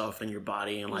with yourself and your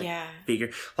body and like figure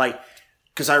like,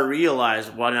 because I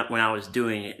realized when I was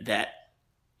doing it that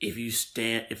if you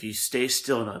stay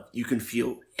still enough, you can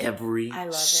feel every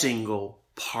single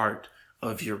part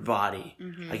of your body.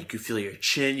 Mm-hmm. Like you can feel your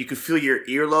chin, you can feel your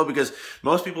earlobe, because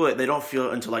most people, they don't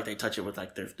feel it until like they touch it with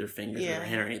like their fingers or their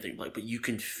hand or anything, like, but you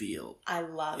can feel. I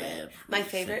love it. My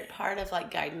favorite part of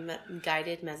like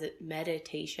guided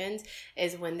meditations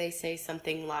is when they say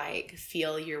something like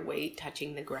feel your weight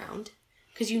touching the ground,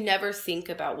 because you never think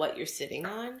about what you're sitting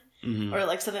on. Mm-hmm. Or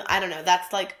like something, I don't know,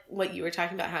 that's like what you were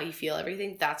talking about, how you feel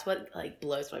everything. That's what like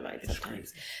blows my mind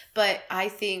sometimes. But I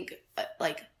think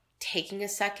like taking a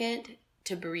second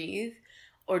to breathe,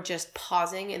 or just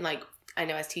pausing, and like I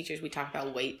know as teachers we talk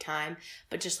about wait time,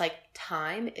 but just like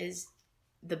time is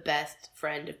the best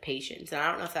friend of patience. And I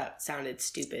don't know if that sounded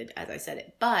stupid as I said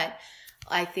it, but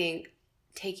I think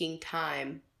taking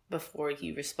time before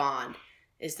you respond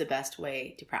is the best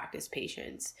way to practice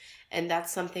patience. And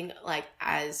that's something like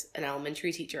as an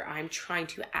elementary teacher, I'm trying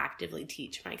to actively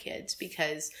teach my kids,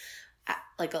 because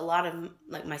like a lot of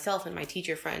like myself and my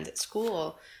teacher friends at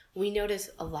school, we notice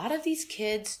a lot of these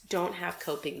kids don't have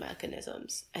coping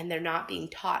mechanisms, and they're not being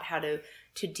taught how to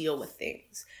deal with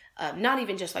things. Not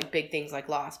even just like big things like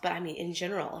loss, but I mean in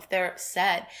general, if they're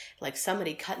upset, like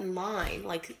somebody cut in line,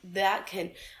 like that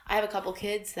can, I have a couple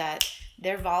kids that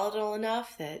they're volatile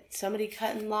enough that somebody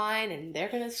cut in line and they're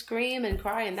going to scream and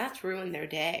cry, and that's ruined their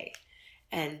day.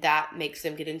 And that makes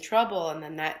them get in trouble, and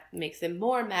then that makes them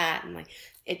more mad, and like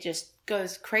it just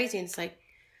goes crazy. And it's like,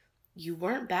 you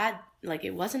weren't bad, like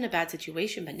it wasn't a bad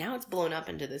situation, but now it's blown up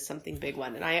into this something big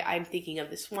one. And I'm thinking of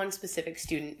this one specific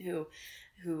student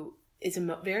who is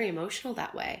very emotional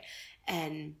that way,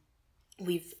 and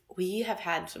we have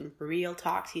had some real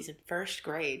talks. He's in 1st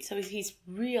grade, so he's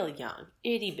real young,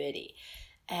 itty bitty.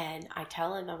 And I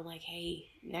tell him, I'm like, hey,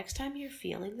 next time you're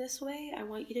feeling this way, I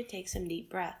want you to take some deep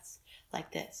breaths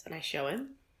like this. And I show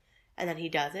him, and then he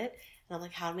does it, and I'm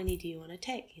like, how many do you want to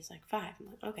take? He's like, 5. I'm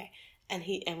like, okay.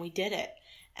 And we did it.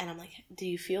 And I'm like, do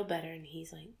you feel better? And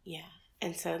he's like, yeah.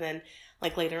 And so then,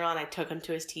 like, later on, I took him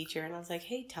to his teacher, and I was like,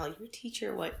 hey, tell your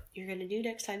teacher what you're going to do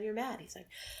next time you're mad. He's like,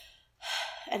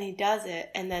 and he does it.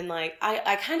 And then, like,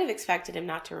 I kind of expected him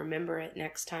not to remember it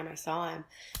next time I saw him.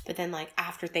 But then, like,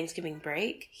 after Thanksgiving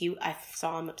break, I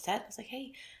saw him upset. I was like,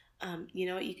 hey, you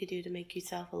know what you could do to make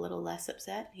yourself a little less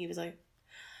upset? He was like,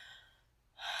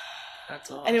 that's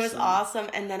awesome. And it was awesome.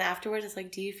 And then afterwards, it's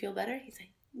like, do you feel better? He's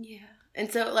like, yeah.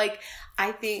 And so, like,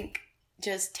 I think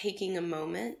just taking a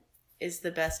moment is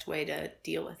the best way to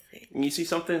deal with things. And you see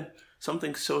something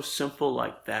so simple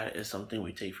like that is something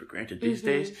we take for granted these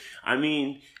days. I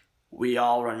mean, we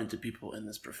all run into people in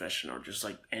this profession, or just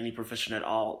like any profession at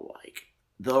all. Like,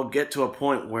 they'll get to a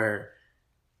point where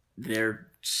they're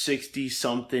 60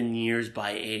 something years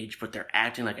by age, but they're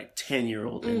acting like a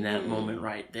 10-year-old in that moment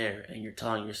right there. And you're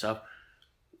telling yourself,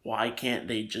 why can't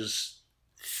they just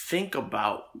think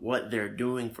about what they're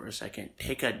doing for a second,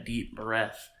 take a deep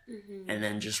breath, and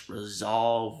then just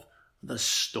resolve the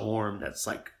storm that's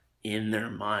like in their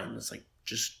mind. It's like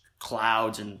just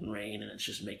clouds and rain, and it's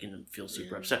just making them feel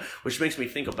super upset, which makes me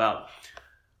think about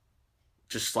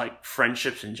just like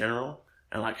friendships in general,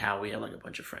 and like how we have like a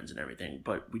bunch of friends and everything,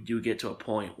 but we do get to a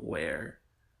point where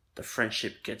the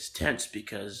friendship gets tense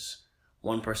because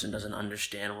one person doesn't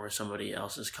understand where somebody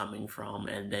else is coming from,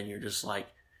 and then you're just like,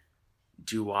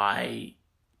 do I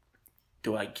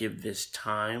give this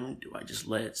time? Do I just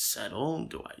let it settle?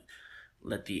 Do I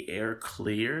let the air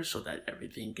clear so that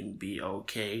everything can be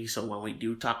okay? So when we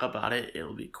do talk about it,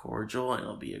 it'll be cordial and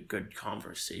it'll be a good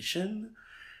conversation?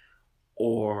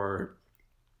 Or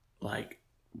like,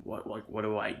 what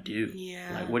do I do?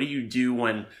 Yeah. Like, what do you do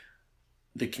when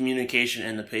the communication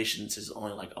and the patience is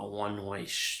only like a one-way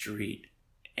street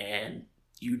and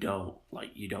you don't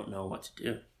know what to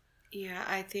do? Yeah,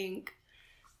 I think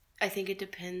it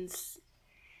depends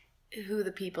who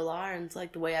the people are, and it's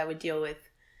like the way I would deal with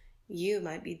you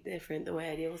might be different the way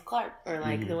I deal with Clark, or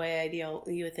like the way I deal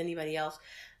with anybody else.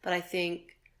 But I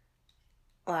think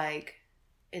like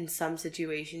in some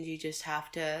situations you just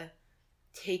have to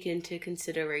take into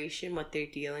consideration what they're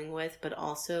dealing with, but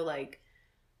also like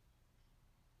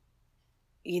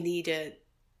you need to,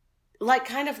 like,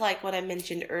 kind of like what I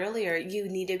mentioned earlier, you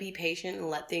need to be patient and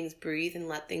let things breathe and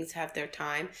let things have their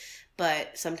time.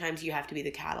 But sometimes you have to be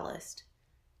the catalyst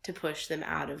to push them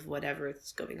out of whatever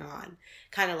is going on.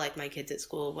 Kind of like my kids at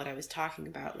school, what I was talking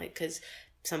about. Like, because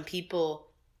some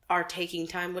people are taking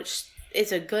time, which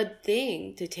is a good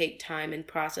thing to take time and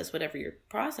process whatever you're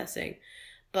processing.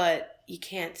 But you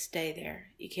can't stay there.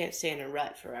 You can't stay in a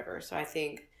rut forever. So I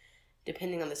think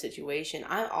depending on the situation,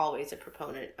 I'm always a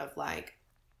proponent of like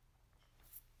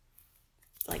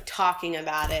talking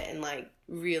about it and like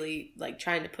really like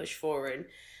trying to push forward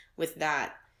with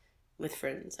that with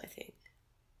friends. I think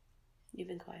you've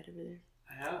been quiet over there.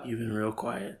 I have. You've been real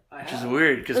quiet, which is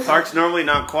weird because Clark's normally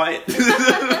not quiet.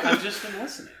 I've just been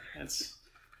listening. It's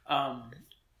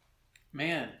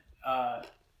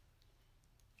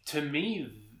to me,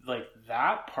 like,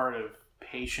 that part of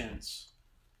patience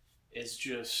is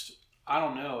just, I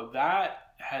don't know,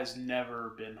 that has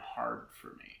never been hard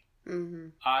for me.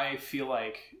 I feel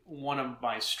like one of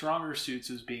my stronger suits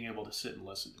is being able to sit and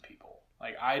listen to people.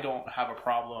 Like, I don't have a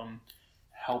problem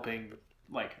helping,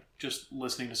 like, just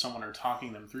listening to someone or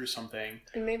talking them through something.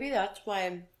 And maybe that's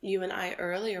why you and I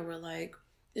earlier were like,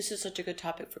 this is such a good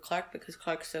topic for Clark because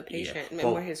Clark's so patient and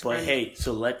we're his friend. But hey,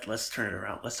 so let's turn it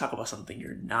around. Let's talk about something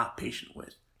you're not patient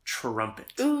with.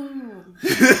 Trumpet. Ooh.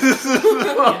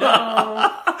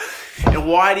 And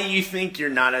why do you think you're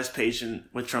not as patient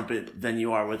with trumpet than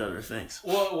you are with other things?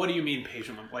 Well, what do you mean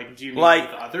patient? Like, do you mean like,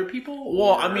 with other people?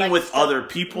 Well, I mean like with other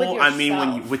people. I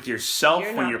mean with yourself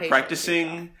you're when not you're patient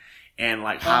practicing, and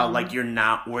like how like you're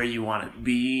not where you want to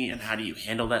be, and how do you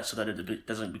handle that so that it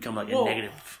doesn't become like a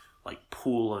negative like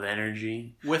pool of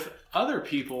energy? With other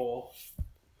people,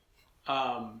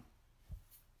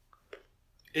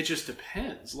 it just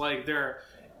depends. Like,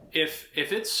 if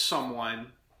it's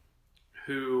someone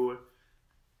who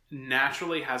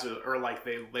naturally has or like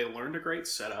they learned a great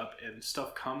setup and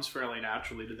stuff comes fairly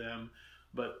naturally to them,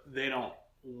 but they don't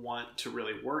want to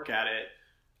really work at it,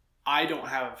 I don't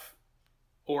have,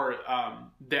 or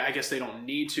I guess they don't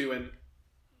need to, and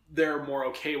they're more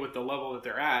okay with the level that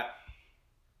they're at.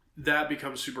 That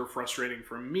becomes super frustrating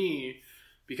for me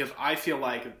because I feel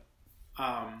like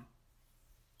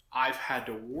I've had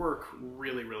to work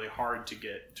really, really hard to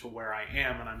get to where I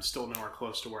am, and I'm still nowhere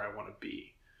close to where I want to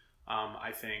be.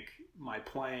 I think my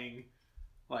playing,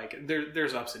 like,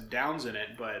 there's ups and downs in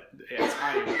it, but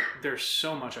there's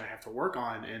so much I have to work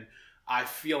on, and I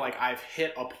feel like I've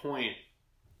hit a point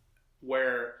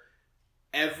where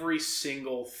every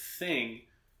single thing,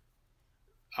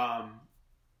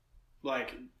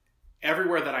 like,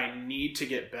 everywhere that I need to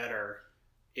get better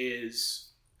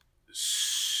is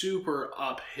super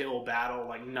uphill battle.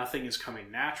 Like, nothing is coming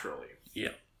naturally. Yeah.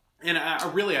 And I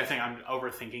think I'm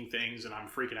overthinking things and I'm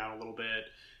freaking out a little bit.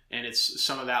 And it's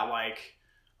some of that, like,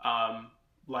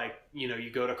 like, you know, you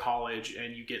go to college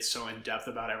and you get so in depth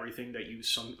about everything that you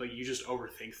just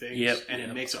overthink things, and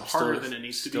it makes it harder than it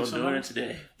needs to be. Still doing it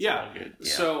today. Yeah.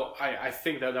 So I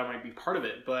think that might be part of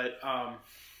it, but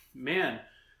man,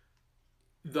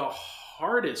 the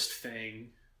hardest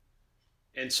thing,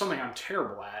 and something I'm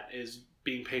terrible at, is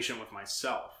being patient with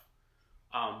myself,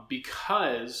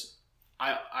 because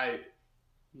I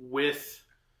with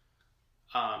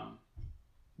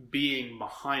being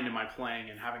behind in my playing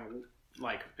and having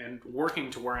and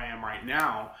working to where I am right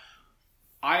now,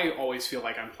 I always feel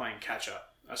like I'm playing catch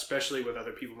up, especially with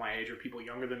other people my age or people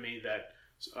younger than me that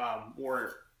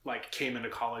or came into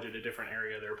college at a different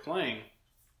area they're playing.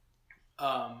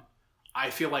 I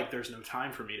feel like there's no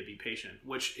time for me to be patient,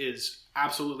 which is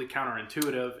absolutely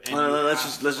counterintuitive. And let's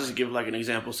just give an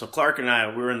example. So Clark and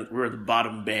I, we're the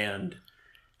bottom band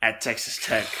at Texas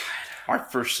Tech, our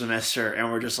first semester,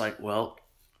 and we're just like, well,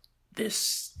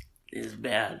 this is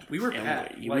bad. We were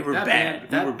bad. We were bad.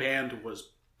 That band was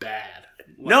bad.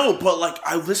 No, but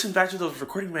I listened back to those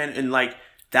recording, man, and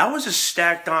that was a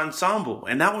stacked ensemble,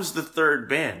 and that was the third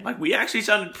band. We actually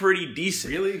sounded pretty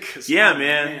decent. Really? Yeah,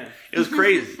 man. It was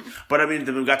crazy. But I mean,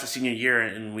 then we got to senior year,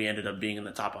 and we ended up being in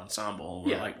the top ensemble.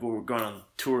 And we were going on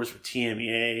tours with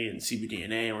TMEA and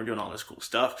CBDNA, and we're doing all this cool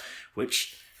stuff,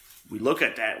 which we look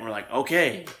at that and we're like,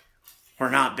 okay, we're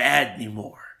not bad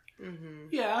anymore. Mm-hmm.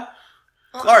 Yeah.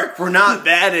 Clark, we're not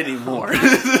bad anymore.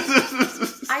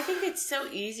 I think it's so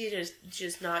easy to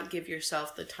just not give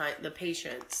yourself the time, the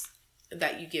patience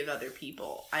that you give other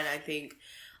people. And I think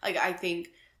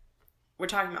we're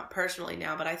talking about personally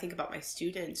now, but I think about my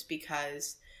students,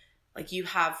 because you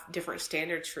have different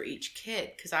standards for each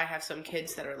kid. Because I have some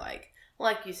kids that are like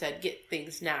you said, get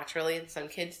things naturally, and some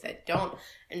kids that don't.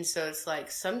 And so it's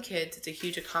some kids, it's a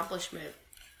huge accomplishment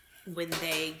when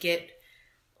they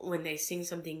sing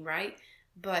something right.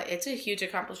 But it's a huge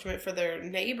accomplishment for their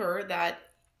neighbor that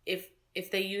if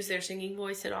they use their singing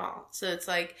voice at all. So it's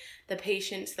the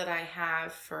patience that I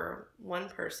have for one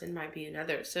person might be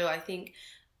another. So I think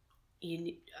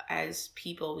as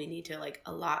people, we need to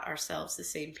allot ourselves the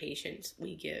same patience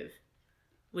we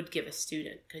would give a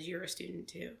student, because you're a student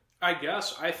too. I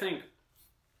guess. I think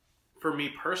for me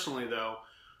personally, though,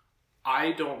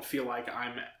 I don't feel like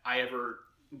I ever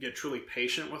get truly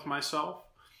patient with myself.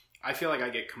 I feel like I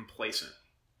get complacent.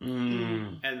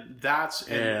 And that's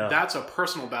a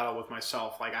personal battle with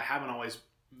myself. I haven't always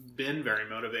been very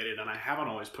motivated, and I haven't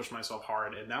always pushed myself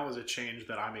hard. And that was a change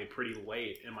that I made pretty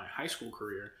late in my high school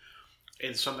career,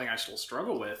 and something I still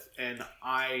struggle with. And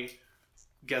I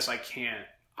guess I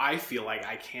feel like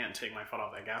I can't take my foot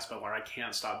off that gas pedal, or I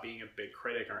can't stop being a big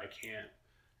critic, or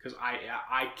because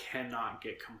I cannot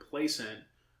get complacent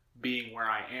being where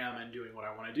I am and doing what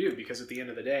I want to do. Because at the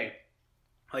end of the day,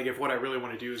 if what I really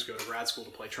want to do is go to grad school to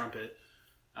play trumpet,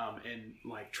 and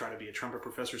try to be a trumpet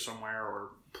professor somewhere,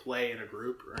 or play in a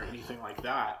group or anything like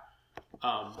that,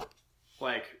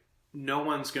 no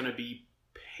one's going to be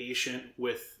patient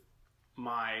with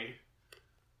my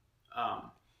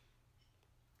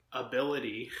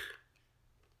ability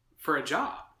for a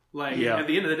job. At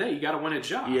the end of the day, you got to win a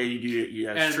job. Yeah, you do.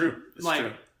 Yeah, it's true. It's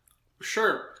true.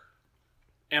 Sure,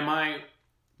 am I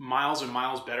miles and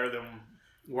miles better than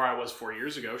where I was 4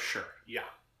 years ago? Sure. Yeah.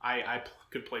 I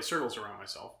could play circles around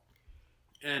myself.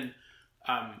 And,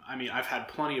 I've had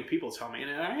plenty of people tell me,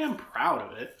 and I am proud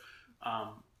of it.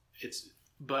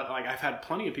 But I've had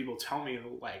plenty of people tell me,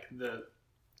 the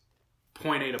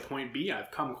point A to point B,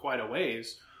 I've come quite a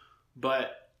ways,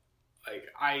 but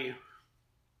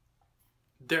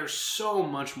there's so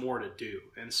much more to do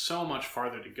and so much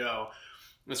farther to go.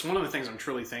 It's one of the things I'm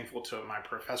truly thankful to my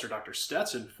professor, Dr.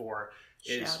 Stetson, for.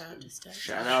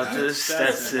 Shout out to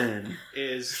Stetson.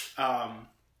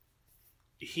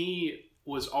 He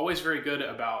was always very good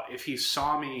about, if he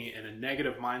saw me in a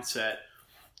negative mindset,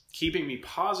 keeping me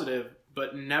positive,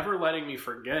 but never letting me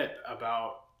forget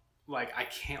about, I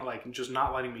can't, just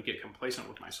not letting me get complacent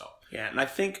with myself. Yeah, and I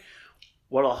think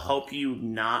what'll help you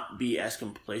not be as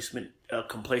complacent,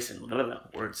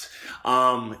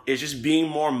 is just being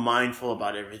more mindful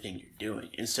about everything you're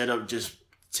doing, instead of just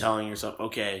telling yourself,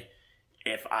 okay,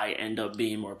 if I end up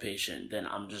being more patient, then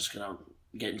I'm just going to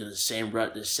get into the same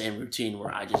rut, the same routine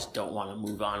where I just don't want to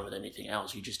move on with anything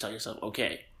else. You just tell yourself,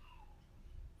 okay,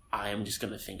 I am just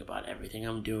going to think about everything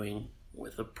I'm doing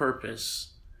with a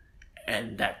purpose,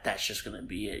 and that's just going to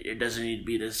be it. It doesn't need to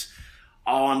be this,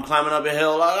 I'm climbing up a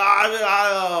hill,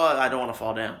 I don't want to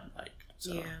fall down.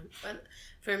 Yeah, but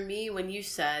for me, when you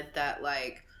said that,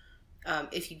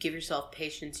 if you give yourself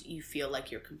patience, you feel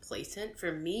like you're complacent.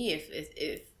 For me,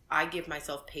 if I give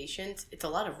myself patience, it's a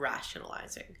lot of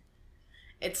rationalizing.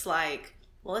 It's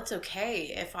well, it's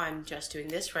okay if I'm just doing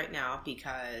this right now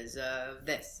because of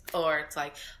this. Or it's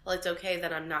like, well, it's okay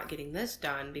that I'm not getting this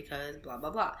done because blah,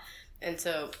 blah, blah. And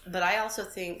so, but I also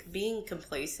think being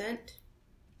complacent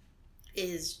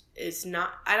is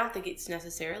not, I don't think it's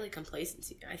necessarily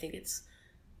complacency. I think it's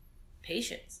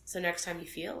patience. So next time you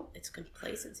feel, it's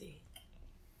complacency.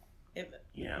 It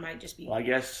might just be. Well, I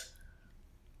guess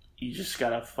you just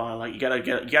gotta find, like, you gotta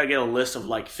get a list of,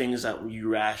 like, things that you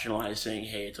rationalize saying,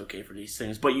 hey, it's okay for these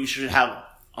things. But you should have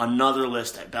another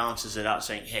list that balances it out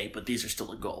saying, hey, but these are still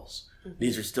the goals. Mm-hmm.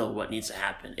 These are still what needs to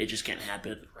happen. It just can't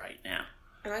happen right now.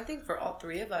 And I think for all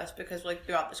three of us, because, like,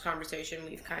 throughout this conversation,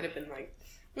 we've kind of been like,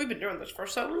 we've been doing this for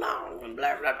so long, and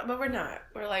blah, blah, blah, but we're not.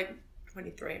 We're, like,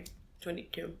 23,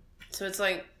 22. So it's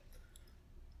like,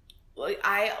 what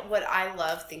I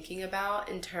love thinking about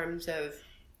in terms of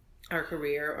our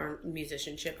career or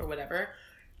musicianship or whatever,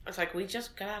 it's like, we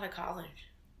just got out of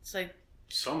college. It's like...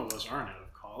 Some of us aren't out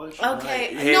of college.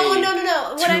 Okay. Hey, no.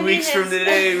 What 2 weeks from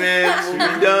today, man,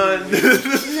 we'll be done.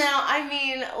 No, I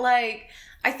mean, like,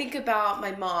 I think about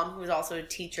my mom, who was also a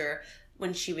teacher,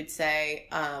 when she would say,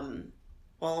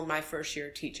 well, my first year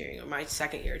of teaching or my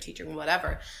second year of teaching,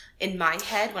 whatever. In my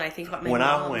head, when I think about my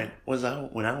mom...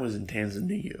 When I was in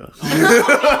Tanzania.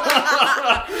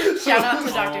 Shout out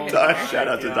to Dr. Henninger. Shout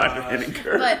out to Dr.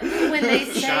 Henninger. But when they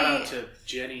say... Shout out to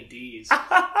Jenny Dees.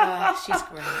 She's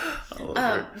great.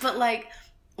 But, like,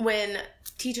 when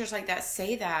teachers like that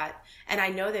say that, and I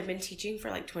know they've been teaching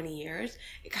for, like, 20 years,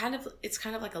 it's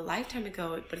kind of like a lifetime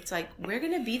ago, but it's like, we're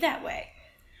going to be that way.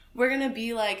 We're going to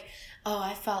be like, oh,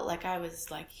 I felt like I was,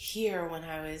 like, here when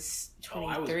I was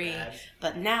 23,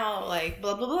 but now, like,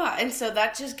 blah, blah, blah. And so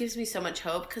that just gives me so much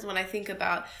hope, because when I think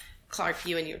about, Clark,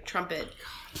 you and your trumpet,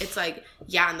 it's like,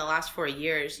 yeah, in the last 4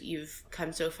 years, you've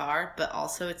come so far, but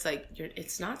also it's like,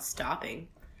 it's not stopping.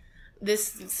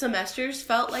 This semester's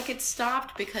felt like it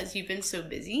stopped because you've been so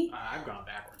busy. I've gone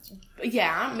backwards.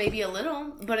 Yeah, maybe a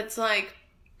little, but it's like,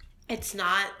 it's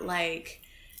not like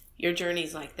your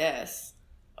journey's like this.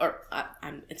 Or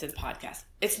it's a podcast.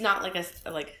 It's not like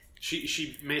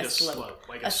she made a slope,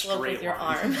 like a slope straight with your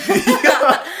line. arm.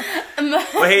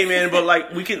 But hey, man, but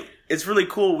like it's really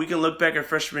cool. We can look back at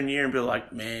freshman year and be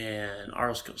like, man,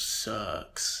 our skill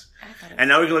sucks. And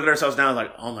now we can look at ourselves now and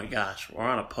like, oh my gosh, we're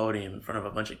on a podium in front of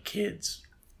a bunch of kids,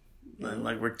 and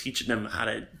like we're teaching them how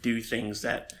to do things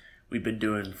that we've been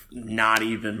doing not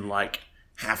even like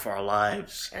half our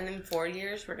lives. And in 4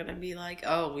 years, we're going to be like,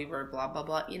 oh, we were blah, blah,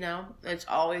 blah, you know? It's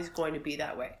always going to be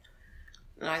that way.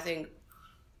 And I think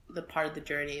the part of the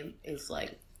journey is,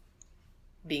 like,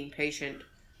 being patient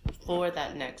for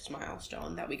that next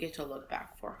milestone that we get to look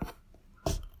back for.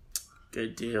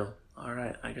 Good deal. All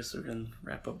right, I guess we're going to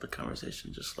wrap up the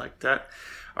conversation just like that.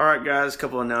 All right, guys, a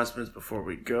couple announcements before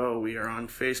we go. We are on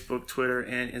Facebook, Twitter,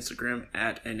 and Instagram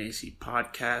at NAC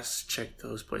Podcasts. Check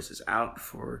those places out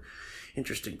for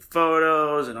interesting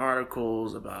photos and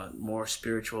articles about more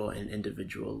spiritual and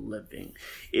individual living.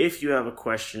 If you have a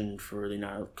question for the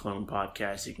Not Alone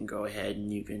podcast, you can go ahead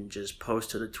and you can just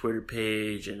post to the Twitter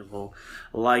page, and we'll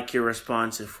like your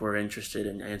response if we're interested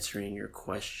in answering your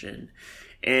question.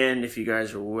 And if you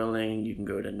guys are willing, you can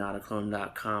go to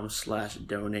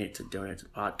notaclone.com/donate to donate to the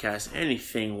podcast.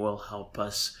 Anything will help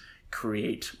us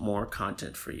create more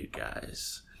content for you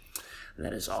guys.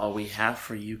 That is all we have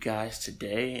for you guys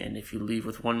today. And if you leave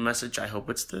with one message, I hope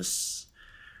it's this: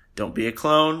 don't be a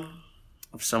clone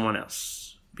of someone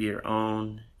else. Be your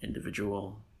own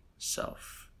individual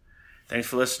self. Thanks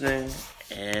for listening,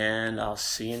 and I'll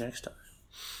see you next time.